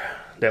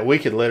that we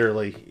could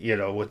literally,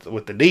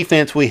 with the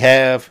defense we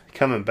have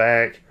coming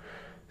back,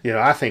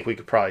 I think we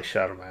could probably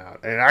shut them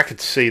out. And I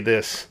could see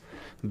this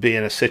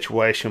being a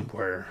situation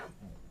where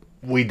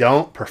we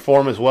don't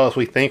perform as well as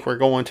we think we're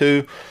going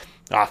to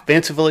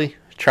offensively,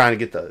 trying to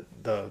get the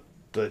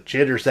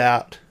jitters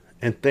out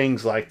and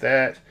things like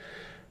that.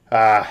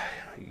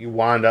 You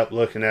wind up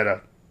looking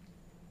at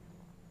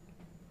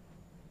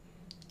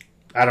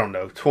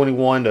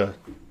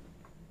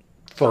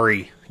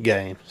 21-3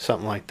 game,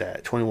 something like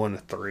that.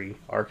 21-3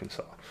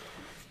 Arkansas.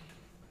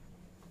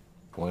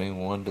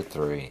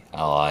 21-3.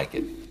 I like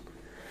it.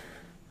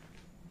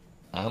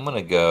 I'm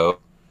gonna go.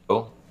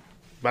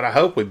 But I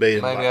hope we beat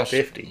them by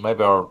 50.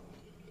 Maybe our.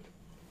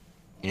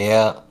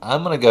 Yeah,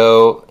 I'm gonna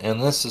go,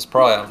 and this is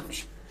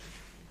probably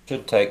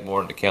should take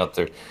more into account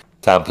their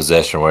time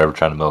possession or whatever,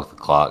 trying to milk the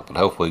clock, but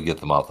hopefully get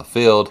them off the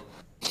field.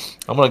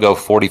 I'm gonna go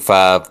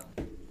 45-13.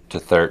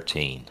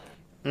 Mm,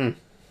 mm,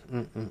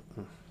 mm, mm.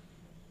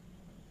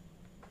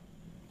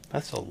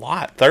 That's a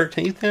lot.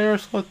 13th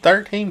interval,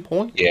 13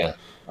 points. Yeah,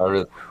 I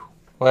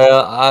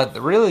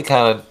really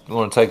kind of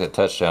want to take that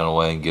touchdown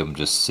away and give them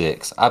just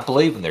 6. I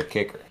believe in their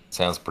kicker.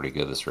 Sounds pretty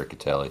good, this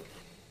Riccatelli.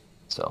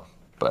 So,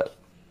 but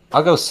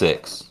I'll go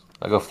 6.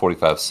 I'll go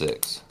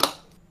 45-6.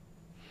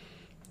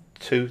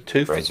 Two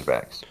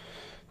Razorbacks.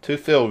 2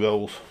 field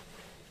goals.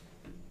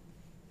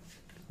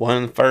 One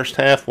in the first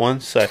half,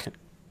 one second.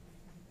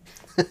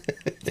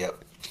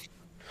 Yep.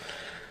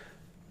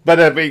 But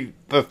I mean,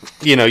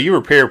 you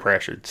were peer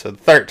pressured, so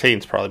 13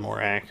 is probably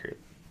more accurate.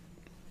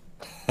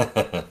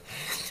 I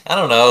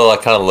don't know.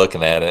 Like, kind of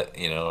looking at it,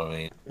 you know what I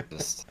mean?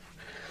 Just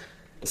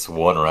this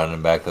one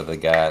running back that they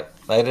got.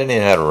 They didn't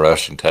even have a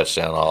rushing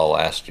touchdown all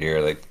last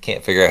year. They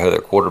can't figure out who their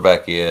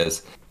quarterback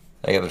is.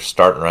 They got their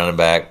starting running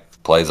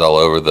back, plays all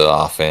over the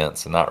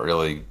offense, and not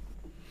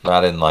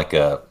in like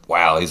a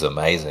wow, he's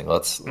amazing.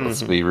 Let's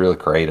be really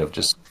creative.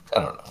 Just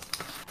I don't know.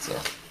 So.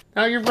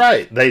 No, you're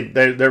right.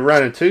 They're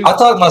running two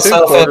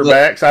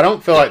quarterbacks. I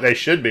don't feel like they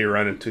should be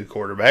running 2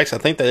 quarterbacks. I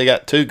think they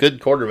got 2 good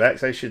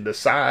quarterbacks. They should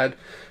decide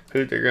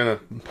who they're going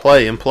to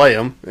play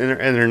them, and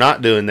they're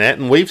not doing that.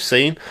 And we've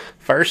seen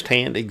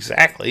firsthand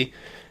exactly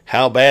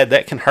how bad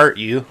that can hurt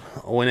you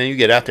when you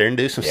get out there and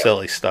do some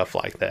silly stuff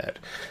like that.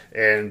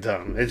 And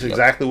it's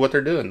exactly what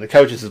they're doing. The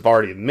coaches have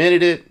already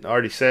admitted it,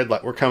 already said,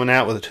 like, we're coming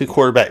out with a 2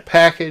 quarterback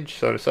package,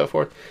 so on and so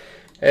forth.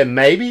 And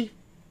maybe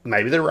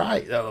they're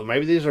right.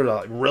 Maybe these are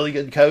like really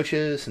good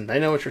coaches and they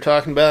know what you're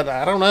talking about.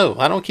 I don't know.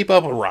 I don't keep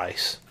up with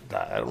Rice.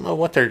 I don't know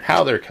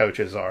how their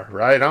coaches are,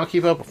 right? I don't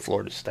keep up with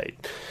Florida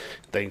State,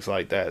 things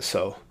like that.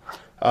 So,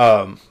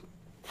 I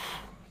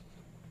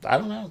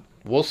don't know.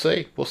 We'll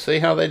see. We'll see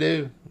how they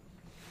do.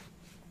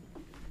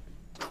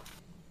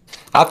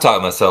 I've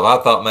talked myself. I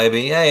thought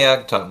maybe, hey, I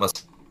can talk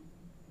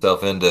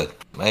myself into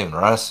maybe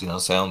Rice.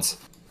 Sounds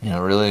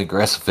really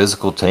aggressive,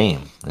 physical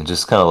team, and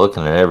just kind of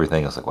looking at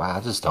everything, I was like, wow,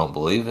 I just don't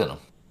believe in them.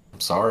 I'm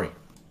sorry.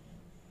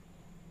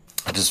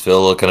 I just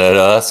feel looking at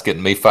us,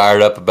 getting me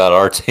fired up about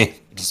our team.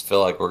 I just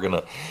feel like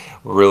we're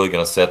really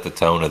gonna set the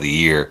tone of the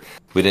year.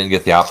 We didn't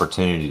get the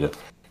opportunity to,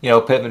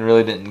 Pittman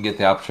really didn't get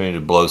the opportunity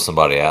to blow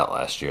somebody out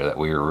last year that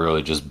we were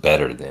really just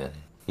better than.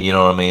 You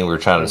know what I mean? We were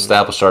trying to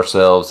establish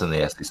ourselves in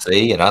the SEC,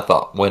 and I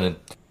thought winning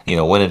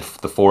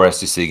the 4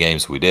 SEC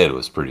games we did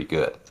was pretty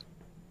good.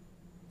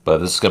 But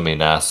this is going to be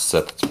nice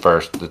to set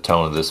the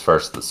tone of this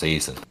first of the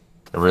season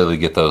and really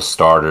get those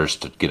starters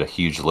to get a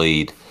huge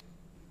lead.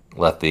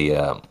 Let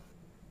the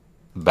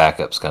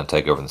backups kind of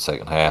take over in the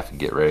second half and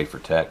get ready for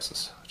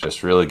Texas.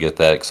 Just really get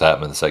that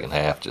excitement in the second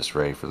half, just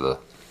ready for the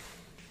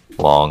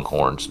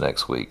Longhorns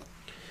next week.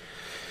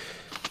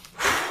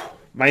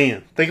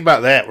 Man, think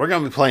about that. We're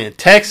going to be playing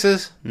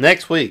Texas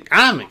next week.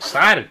 I'm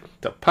excited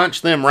to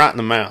punch them right in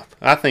the mouth.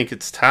 I think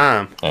it's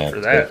time for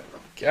that.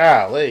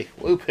 Golly,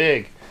 Woo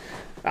Pig.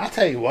 I'll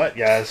tell you what,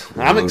 guys.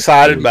 I'm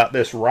excited about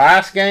this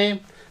Rice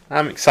game.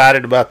 I'm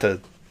excited about the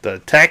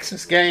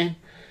Texas game.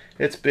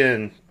 It's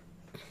been,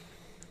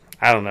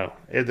 I don't know.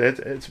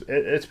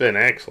 It's been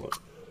excellent.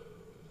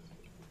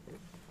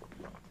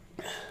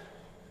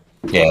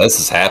 Yeah, this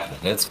is happening.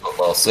 It's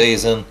football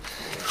season.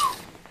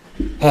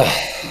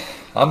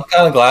 I'm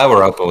kind of glad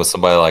we're open with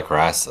somebody like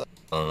Rice. I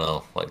don't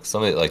know, like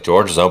somebody like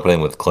Georgia's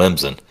opening with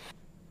Clemson.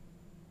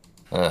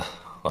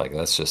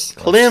 That's just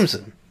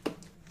Clemson.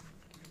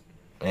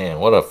 Man,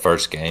 what a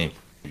first game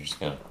you're just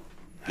gonna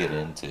get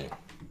into.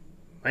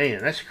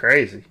 Man, that's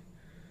crazy.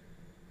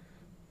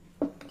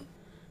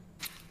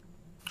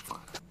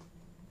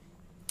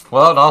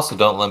 Well, and also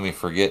don't let me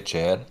forget,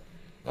 Chad.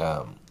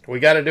 We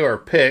got to do our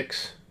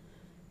picks.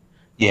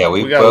 Yeah,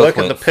 we got to look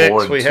at the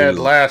picks we had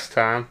last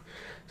time.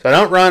 So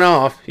don't run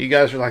off. You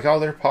guys are like, oh,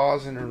 they're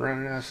pausing and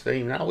running out of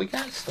steam. No, we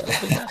got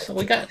stuff.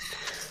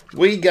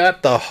 We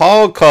got the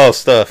hog call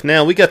stuff.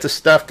 Now we got the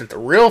stuff that the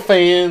real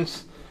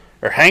fans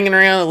are hanging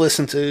around to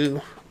listen to.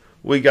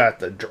 We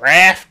got the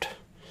draft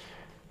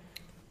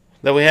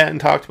that we hadn't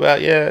talked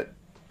about yet,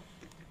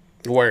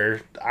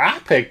 where I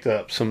picked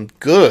up some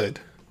good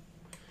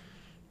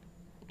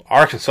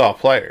Arkansas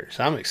players.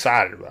 I'm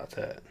excited about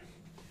that.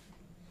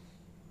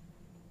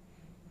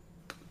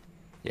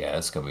 Yeah,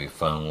 it's going to be a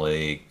fun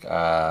league.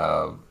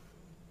 I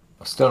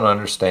still don't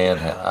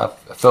understand. I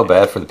feel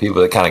bad for the people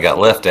that kind of got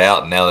left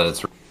out now that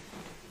it's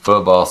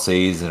football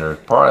season, or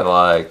probably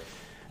like...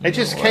 It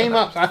just came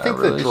up. I think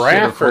the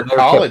draft for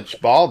college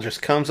ball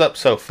just comes up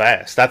so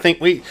fast. I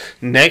think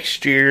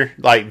next year,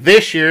 like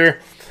this year,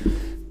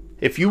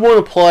 if you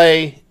want to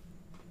play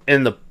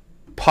in the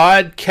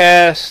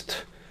podcast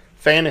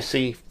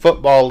fantasy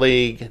football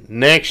league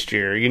next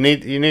year, you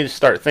need to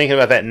start thinking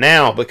about that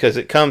now, because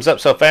it comes up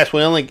so fast.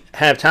 We only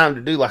have time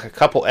to do like a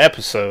couple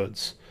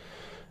episodes,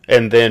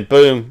 and then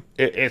boom,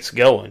 it's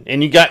going.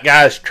 And you got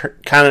guys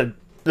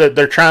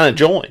they're trying to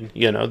join.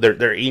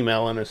 They're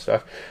emailing and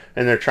stuff,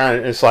 and they're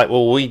trying. It's like,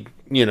 well, we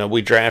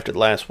we drafted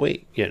last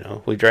week.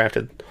 We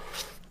drafted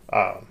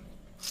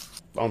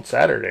on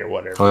Saturday or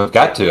whatever. Well, we've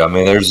got to. I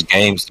mean, there's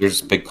games.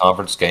 There's big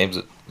conference games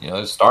that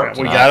start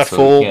tonight. We got a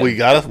full. We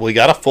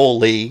got a full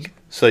league.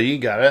 So you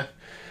gotta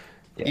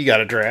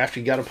draft.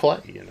 You gotta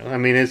play. I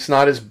mean, it's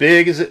not as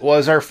big as it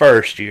was our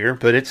first year,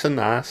 but it's a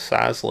nice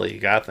size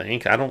league. I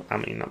think.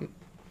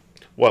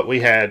 What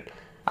we had.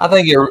 I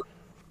think it.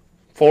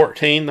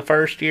 14 the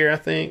first year. I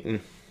think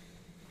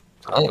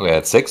we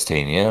had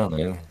 16. Yeah.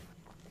 Man.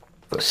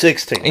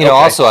 16.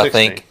 Also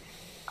 16.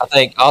 I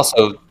think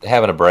also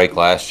having a break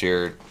last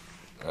year,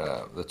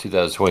 the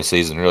 2020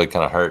 season really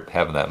kind of hurt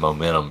having that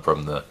momentum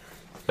from that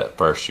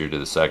first year to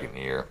the second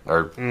year,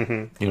 or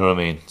you know what I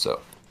mean. So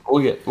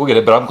we'll get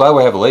it, but I'm glad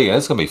we have a league, and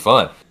it's gonna be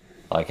fun.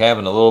 Like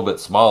having a little bit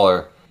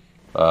smaller.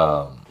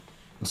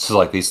 It's just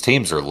like these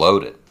teams are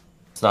loaded.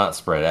 It's not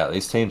spread out.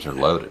 These teams are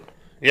loaded.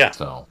 Yeah.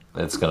 So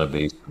it's gonna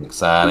be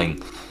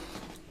exciting.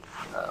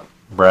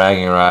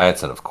 Bragging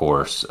rights, and of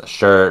course a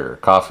shirt or a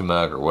coffee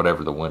mug or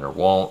whatever the winner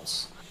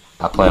wants.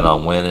 I plan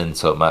on winning,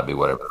 so it might be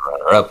whatever the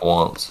runner-up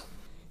wants.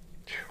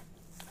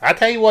 I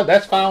tell you what,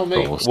 that's fine with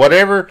me. We'll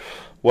whatever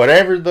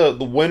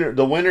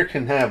the winner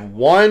can have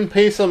one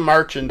piece of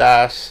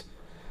merchandise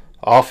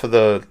off of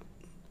the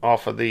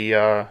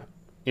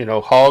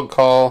Hog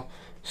Call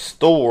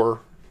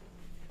store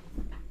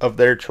of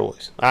their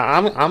choice.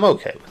 I'm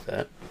okay with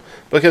that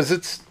because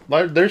it's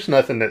like there's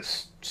nothing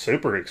that's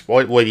super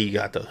exploit. What do you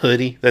got? The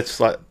hoodie that's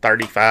like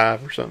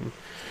 35 or something.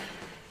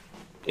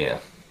 Yeah,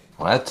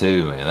 well, that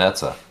too, man.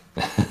 That's a.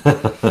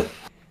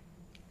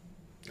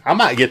 I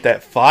might get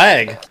that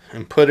flag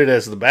and put it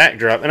as the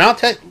backdrop. And I'll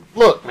take.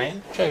 Look,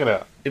 man, check it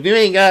out. If you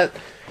ain't got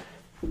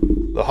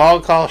the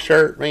Hog Call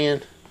shirt,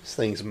 man, this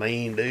thing's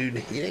mean,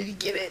 dude. You need to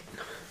get it.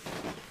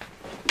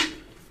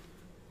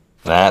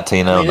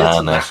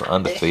 1909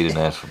 undefeated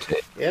national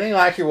champion. It ain't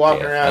like you're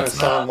walking around in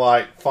some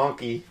like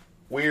funky,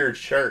 weird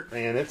shirt,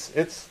 man.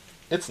 It's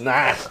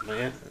nice,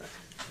 man.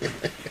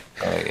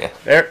 Oh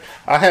yeah.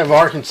 I have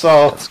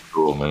Arkansas. That's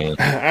cool, man.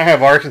 I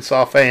have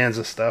Arkansas fans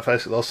and stuff.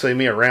 They'll see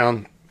me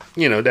around,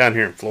 down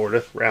here in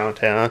Florida, around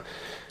town,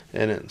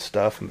 and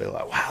stuff, and be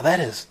like, "Wow, that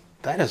is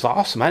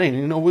awesome! I didn't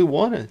even know we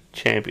won a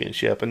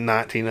championship in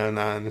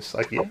 1909." It's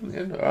like, yeah,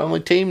 man, our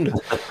only team to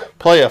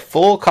play a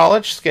full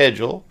college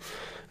schedule,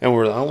 and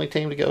we're the only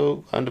team to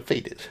go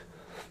undefeated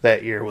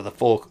that year with a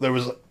full. There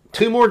was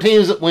 2 more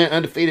teams that went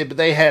undefeated, but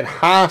they had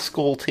high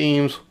school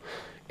teams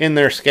in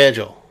their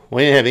schedule.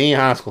 We didn't have any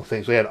high school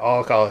teams. We had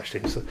all college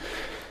teams. So,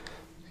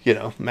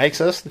 makes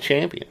us the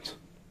champions.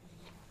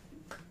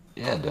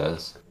 Yeah, it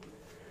does.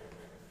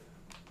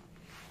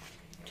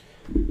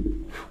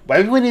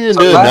 Maybe we need to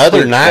do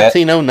another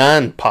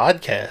 1909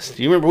 podcast.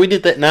 Do you remember we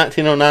did that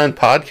 1909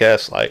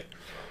 podcast like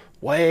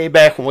way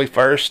back when we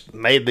first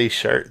made these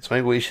shirts?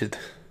 Maybe we should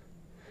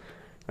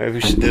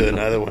do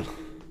another one.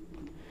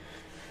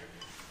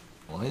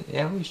 Well,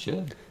 yeah, we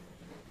should.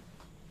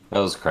 That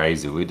was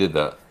crazy. We did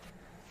that.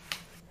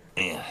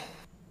 Yeah.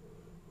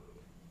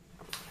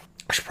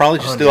 I should probably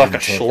just do like a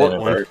short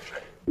one.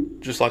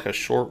 Just like a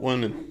short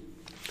one. And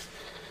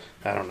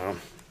I don't know.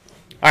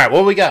 All right,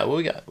 what we got? What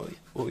we got going?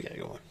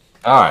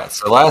 All right,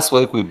 so last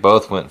week we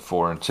both went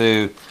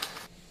 4-2.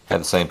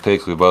 Had the same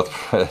picks. We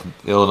both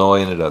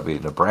Illinois ended up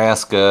beating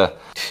Nebraska,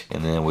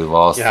 and then we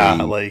lost.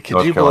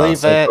 Could you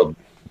believe that?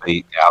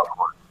 Beat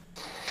Alcorn.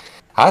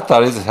 I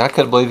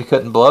couldn't believe he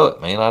couldn't blow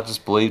it, man. I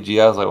just believed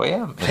you. I was like, well,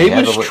 yeah. He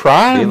was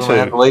trying to. He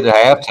had to lead at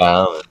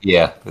halftime.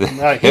 Yeah.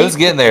 He was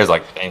getting there. It's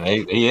like, man,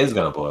 he is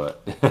going to blow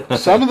it.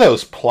 Some of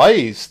those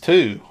plays,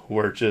 too,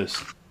 were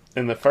just,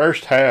 in the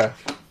first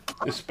half,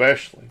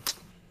 especially,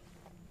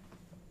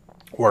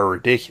 were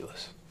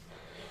ridiculous.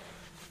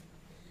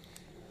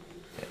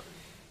 Yeah.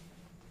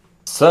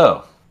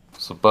 So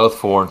both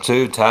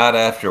 4-2, tied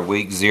after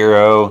week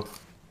 0.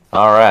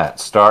 All right,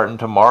 starting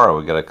tomorrow,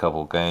 we got a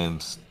couple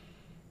games.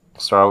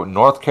 Start with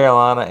North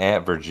Carolina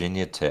at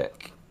Virginia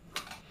Tech.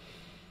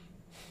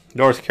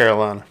 North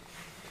Carolina.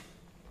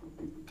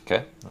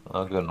 Okay,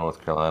 I'll go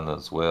North Carolina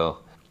as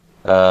well.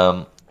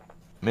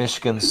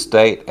 Michigan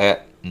State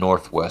at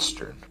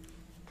Northwestern.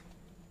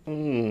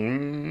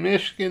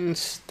 Michigan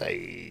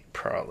State,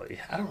 probably.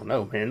 I don't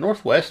know, man.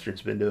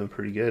 Northwestern's been doing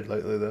pretty good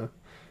lately, though.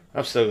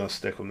 I'm still going to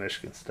stick with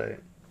Michigan State.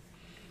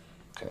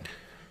 Okay.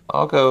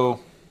 I'll go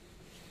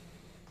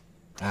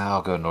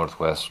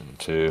Northwestern,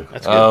 too.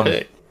 That's a good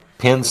pick.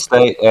 Penn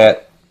State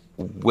at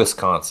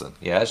Wisconsin.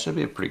 Yeah, that should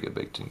be a pretty good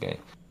Big Ten game.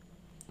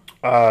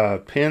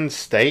 Penn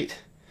State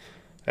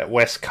at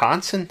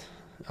Wisconsin.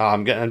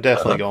 I'm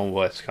definitely going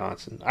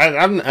Wisconsin.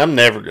 I'm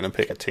never going to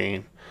pick a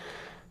team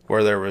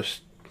where there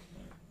was,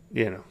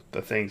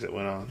 the things that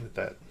went on with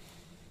that.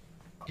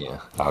 Yeah,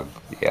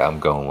 I'm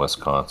going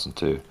Wisconsin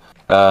too.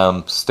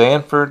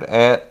 Stanford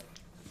at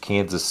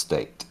Kansas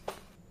State.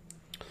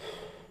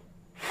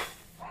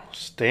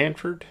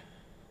 Stanford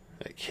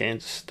at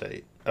Kansas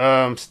State.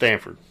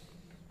 Stanford.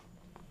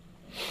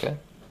 Okay.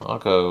 I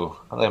think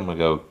I'm going to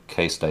go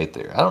K-State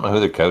there. I don't know who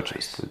their coach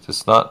is.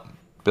 It's not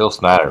Bill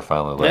Snyder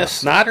finally Yeah, left.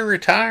 Snyder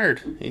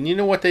retired. And you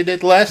know what they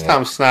did last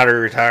time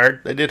Snyder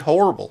retired? They did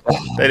horrible.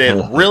 They did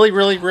really,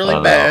 really,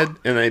 really bad,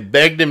 and they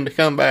begged him to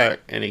come back,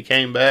 and he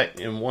came back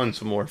and won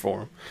some more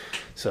for him.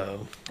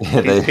 So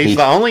he's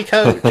the only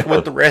coach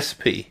with the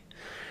recipe.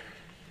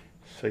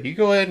 So you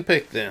go ahead and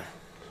pick them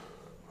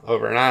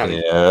over an Ivy.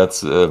 Yeah,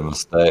 that's a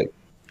mistake.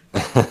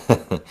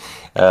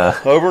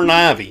 Over an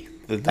Ivy.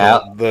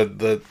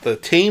 The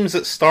teams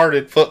that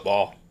started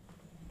football.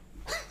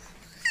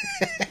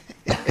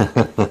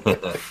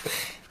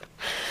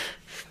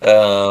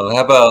 How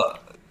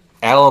about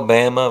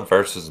Alabama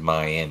versus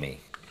Miami?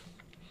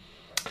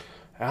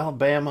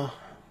 Alabama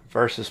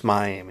versus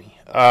Miami.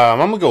 I'm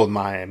going to go with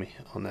Miami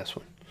on this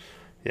one.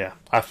 Yeah,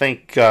 I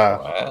think.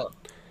 Wow.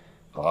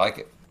 I like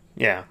it.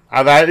 Yeah,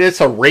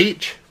 it's a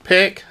reach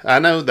pick. I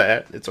know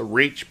that. It's a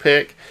reach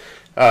pick.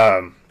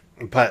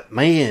 But,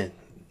 man,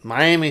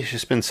 Miami's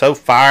just been so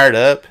fired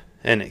up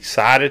and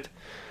excited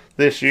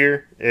this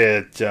year.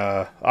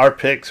 Our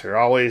picks are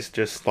always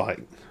just, like,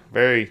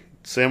 very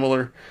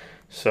similar.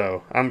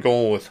 So, I'm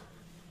going with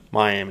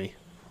Miami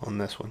on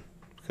this one.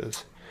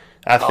 Because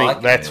I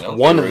think that's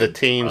one of the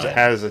teams that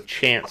has a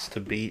chance to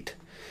beat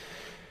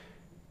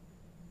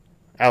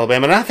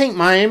Alabama. And I think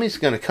Miami's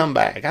going to come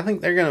back. I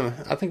think they're going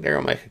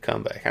to make a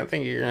comeback. I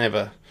think you're going to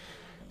have a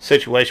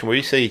situation where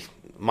you see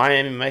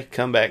Miami make a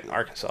comeback and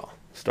Arkansas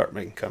start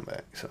making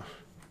comebacks. So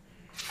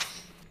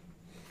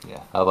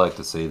yeah, I'd like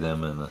to see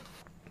them in the.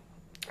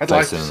 I'd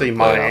like to see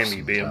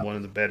Miami being one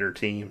of the better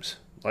teams,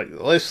 like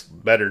at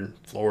least better than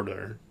Florida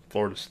or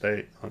Florida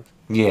State.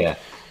 Yeah,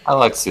 I'd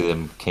like to see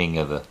them king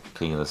of the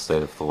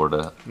state of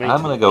Florida.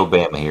 I'm going to go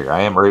Bama here.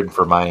 I am rooting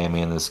for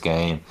Miami in this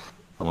game.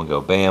 I'm going to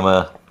go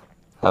Bama.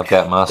 I've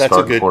got my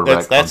starting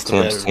quarterback on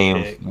Tim's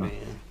team. Pick, man.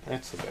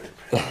 That's the better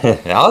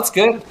pick. No, it's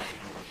good.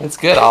 It's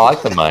good. I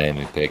like the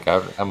Miami pick.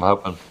 I'm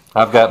hoping.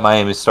 I've got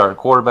Miami's starting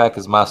quarterback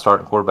as my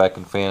starting quarterback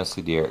in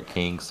fantasy, Derek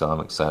King. So I'm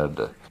excited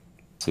to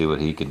see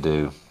what he can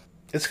do.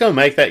 It's going to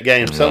make that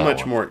game so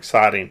much more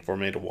exciting for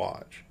me to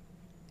watch,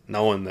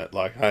 knowing that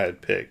like I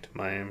had picked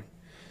Miami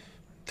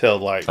till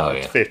like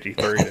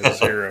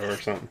 53-0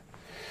 or something.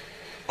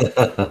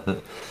 I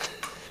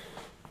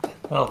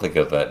don't think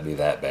that'd be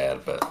that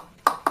bad, but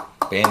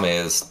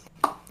Bama is.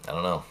 I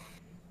don't know.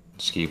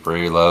 Just keep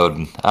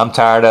reloading. I'm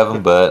tired of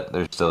them, but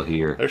they're still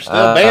here. They're still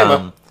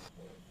Bama.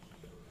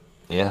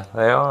 Yeah,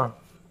 they are.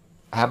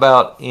 How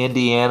about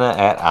Indiana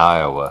at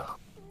Iowa?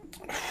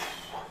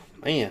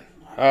 Man,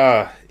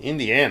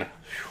 Indiana.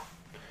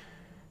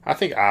 I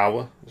think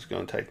Iowa is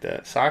going to take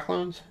that.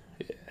 Cyclones?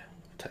 Yeah,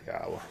 I'll take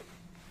Iowa.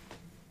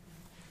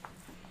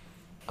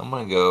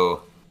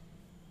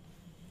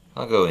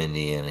 I'll go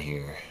Indiana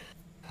here.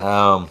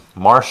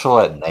 Marshall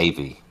at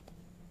Navy.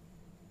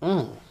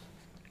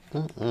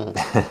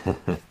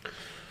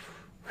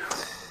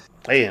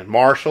 Hey, and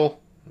Marshall,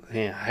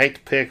 yeah, I hate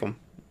to pick them,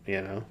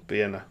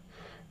 being a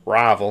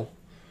rival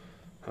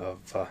of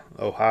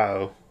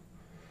Ohio,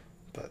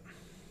 but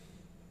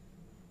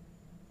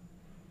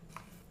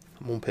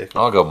I'm going to pick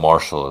them. I'll go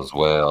Marshall as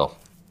well.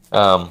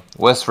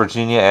 West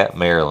Virginia at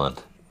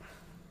Maryland.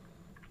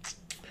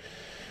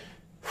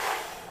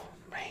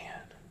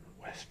 Man,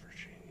 West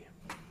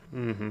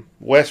Virginia.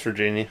 West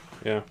Virginia,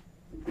 yeah.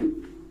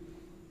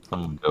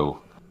 I'm going to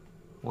go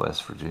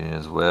West Virginia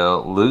as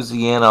well.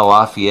 Louisiana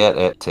Lafayette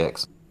at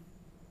Texas.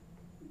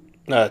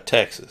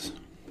 Texas.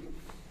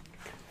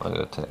 I'll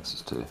go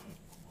Texas too.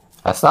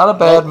 That's not a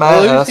bad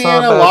match.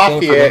 Louisiana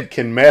Lafayette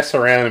can mess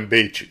around and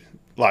beat you.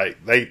 Like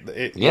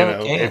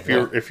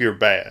if you're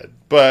bad.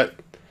 But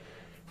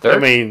I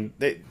mean,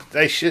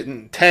 they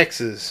shouldn't.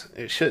 Texas.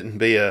 It shouldn't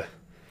be a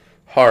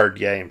hard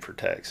game for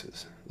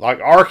Texas. Like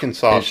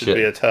Arkansas should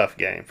be a tough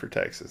game for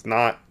Texas,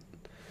 not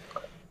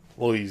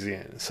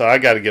Louisiana. So I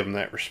got to give them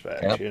that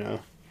respect. Yeah.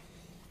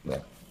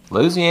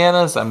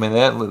 Louisiana's. I mean,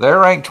 they're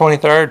ranked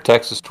 23rd.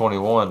 Texas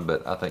 21,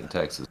 but I think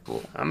Texas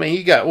will. I mean,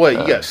 you got what?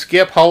 You got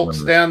Skip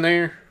Holtz down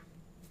there.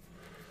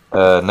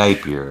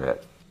 Napier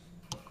at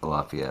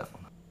Lafayette.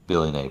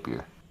 Billy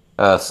Napier.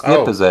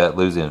 Skip is at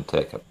Louisiana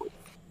Tech.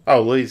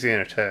 Oh,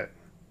 Louisiana Tech.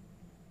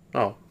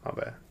 Oh, my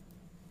bad.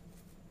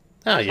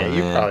 Oh, yeah,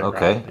 you're probably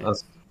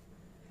right.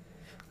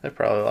 They're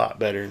probably a lot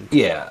better.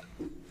 Yeah.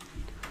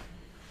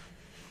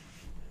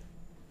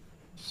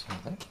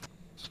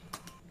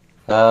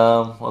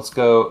 Let's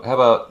go. How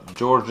about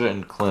Georgia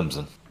and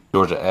Clemson?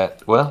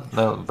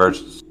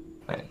 Versus.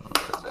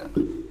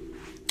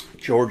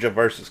 Georgia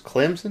versus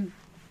Clemson?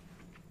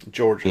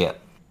 Georgia. Yeah.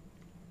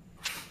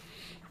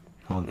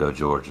 I'm going to go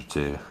Georgia,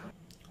 too.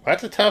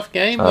 That's a tough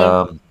game,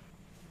 though.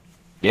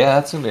 Yeah,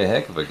 that's going to be a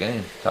heck of a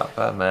game. Top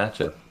 5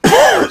 matchup.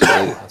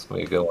 That's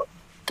going to be a good one.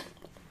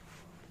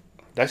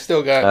 They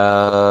still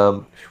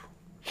got...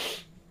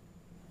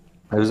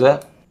 who's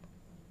that?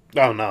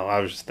 Oh, no.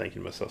 I was just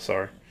thinking to myself.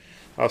 Sorry.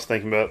 I was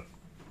thinking about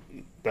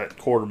that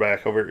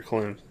quarterback over at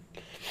Clemson.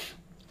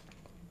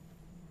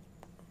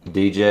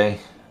 DJ?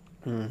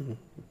 Mm-hmm.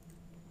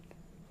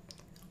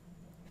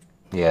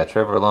 Yeah,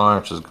 Trevor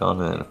Lawrence has gone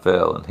to the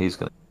NFL, and he's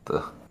going to get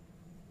the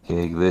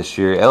gig this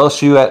year.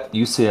 LSU at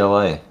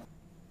UCLA.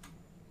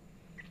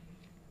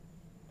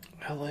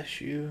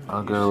 LSU.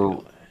 I'll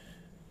go.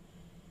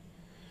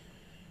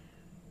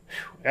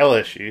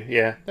 LSU.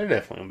 Yeah, they're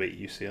definitely gonna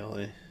beat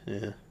UCLA.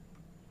 Yeah.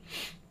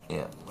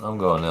 Yeah, I'm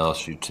going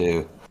LSU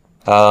too.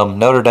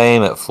 Notre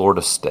Dame at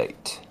Florida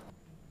State.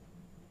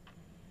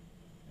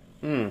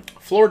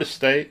 Florida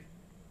State.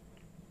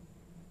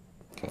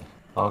 Okay,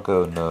 I'll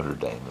go Notre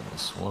Dame in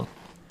this one.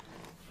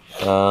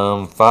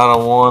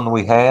 Final one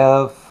we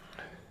have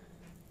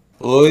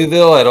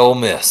Louisville at Ole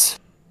Miss.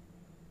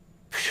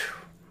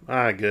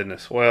 My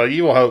goodness. Well,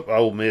 you will hope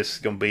Ole Miss is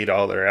gonna beat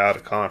all their out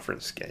of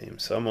conference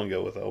games, so I'm gonna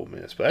go with Ole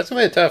Miss. But that's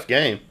gonna be a tough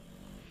game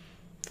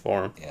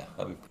for them. Yeah,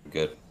 that'd be pretty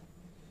good.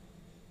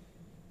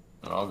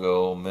 And I'll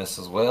go Ole Miss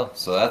as well.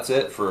 So that's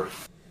it for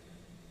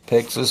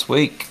picks this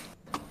week.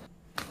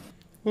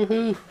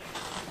 Woohoo!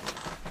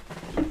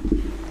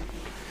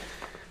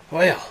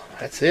 Well,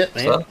 that's it,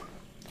 man. So,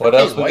 what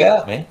else we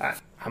got, man?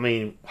 I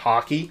mean,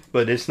 hockey,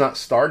 but it's not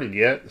started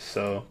yet.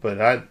 So, but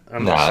I'm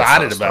No, it's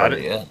excited not about started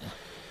it. yet.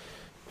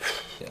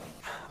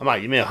 I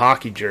might give me a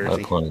hockey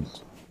jersey.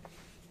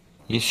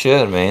 You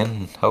should,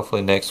 man.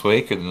 Hopefully next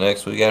week or the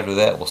next week after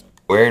that, we'll start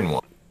wearing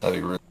one. That'd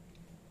be really.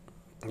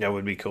 That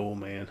would be cool,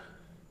 man.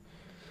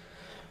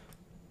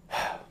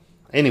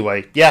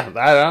 Anyway, yeah,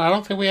 I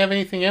don't think we have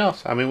anything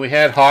else. I mean, we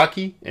had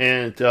hockey,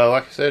 and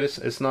like I said,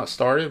 it's not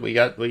started. We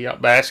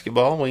got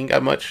basketball. We ain't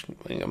got much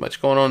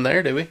going on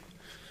there, do we?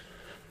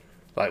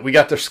 Like we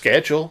got their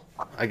schedule,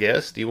 I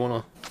guess. Do you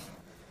want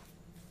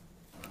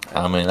to?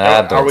 I mean,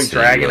 I don't. Are we see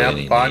dragging really out the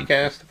any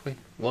podcast if we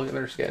look at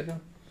their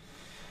schedule?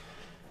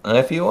 need.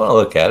 If you want to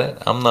look at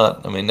it, I'm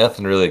not. I mean,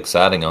 nothing really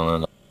exciting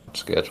on the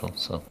schedule,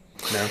 so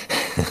No.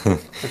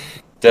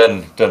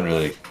 doesn't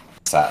really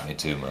excite me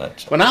too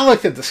much. When I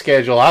looked at the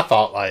schedule, I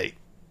thought like,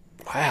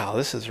 wow,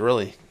 this is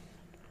really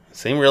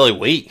seemed really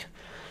weak.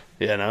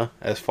 You know,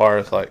 as far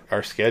as like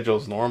our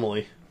schedules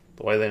normally,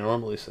 the way they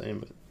normally seem.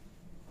 But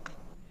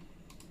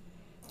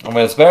I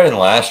mean, it's better than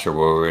last year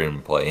where we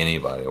didn't play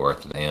anybody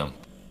worth a damn.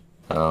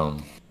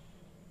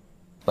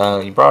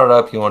 You brought it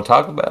up. You want to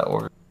talk about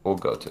it? We'll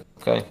go to it,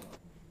 okay?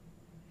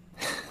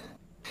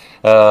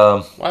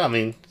 well, I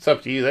mean, it's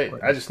up to you.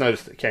 I just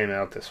noticed it came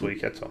out this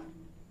week. That's all.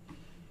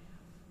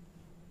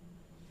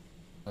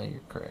 Oh, you're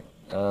correct.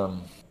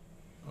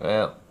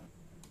 Well,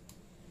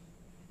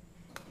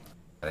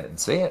 I didn't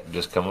see it.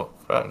 Just come up.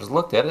 I just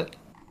looked at it.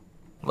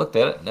 No,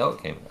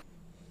 it came out.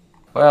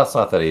 Well, it's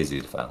not that easy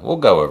to find. We'll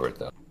go over it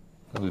though.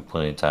 There'll be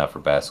plenty of time for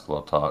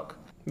basketball talk.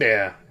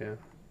 Yeah.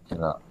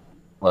 In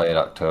late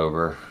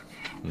October,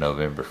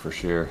 November for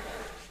sure.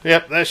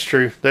 Yep, that's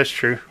true.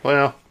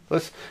 Well,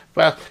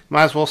 might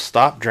as well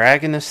stop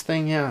dragging this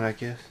thing out, I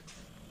guess.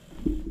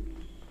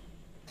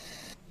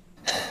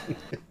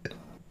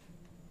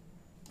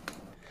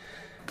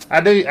 I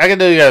do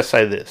gotta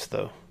say this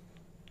though.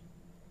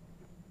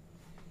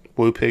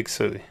 Woo Pig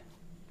Suey.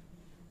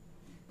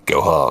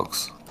 Go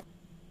Hogs.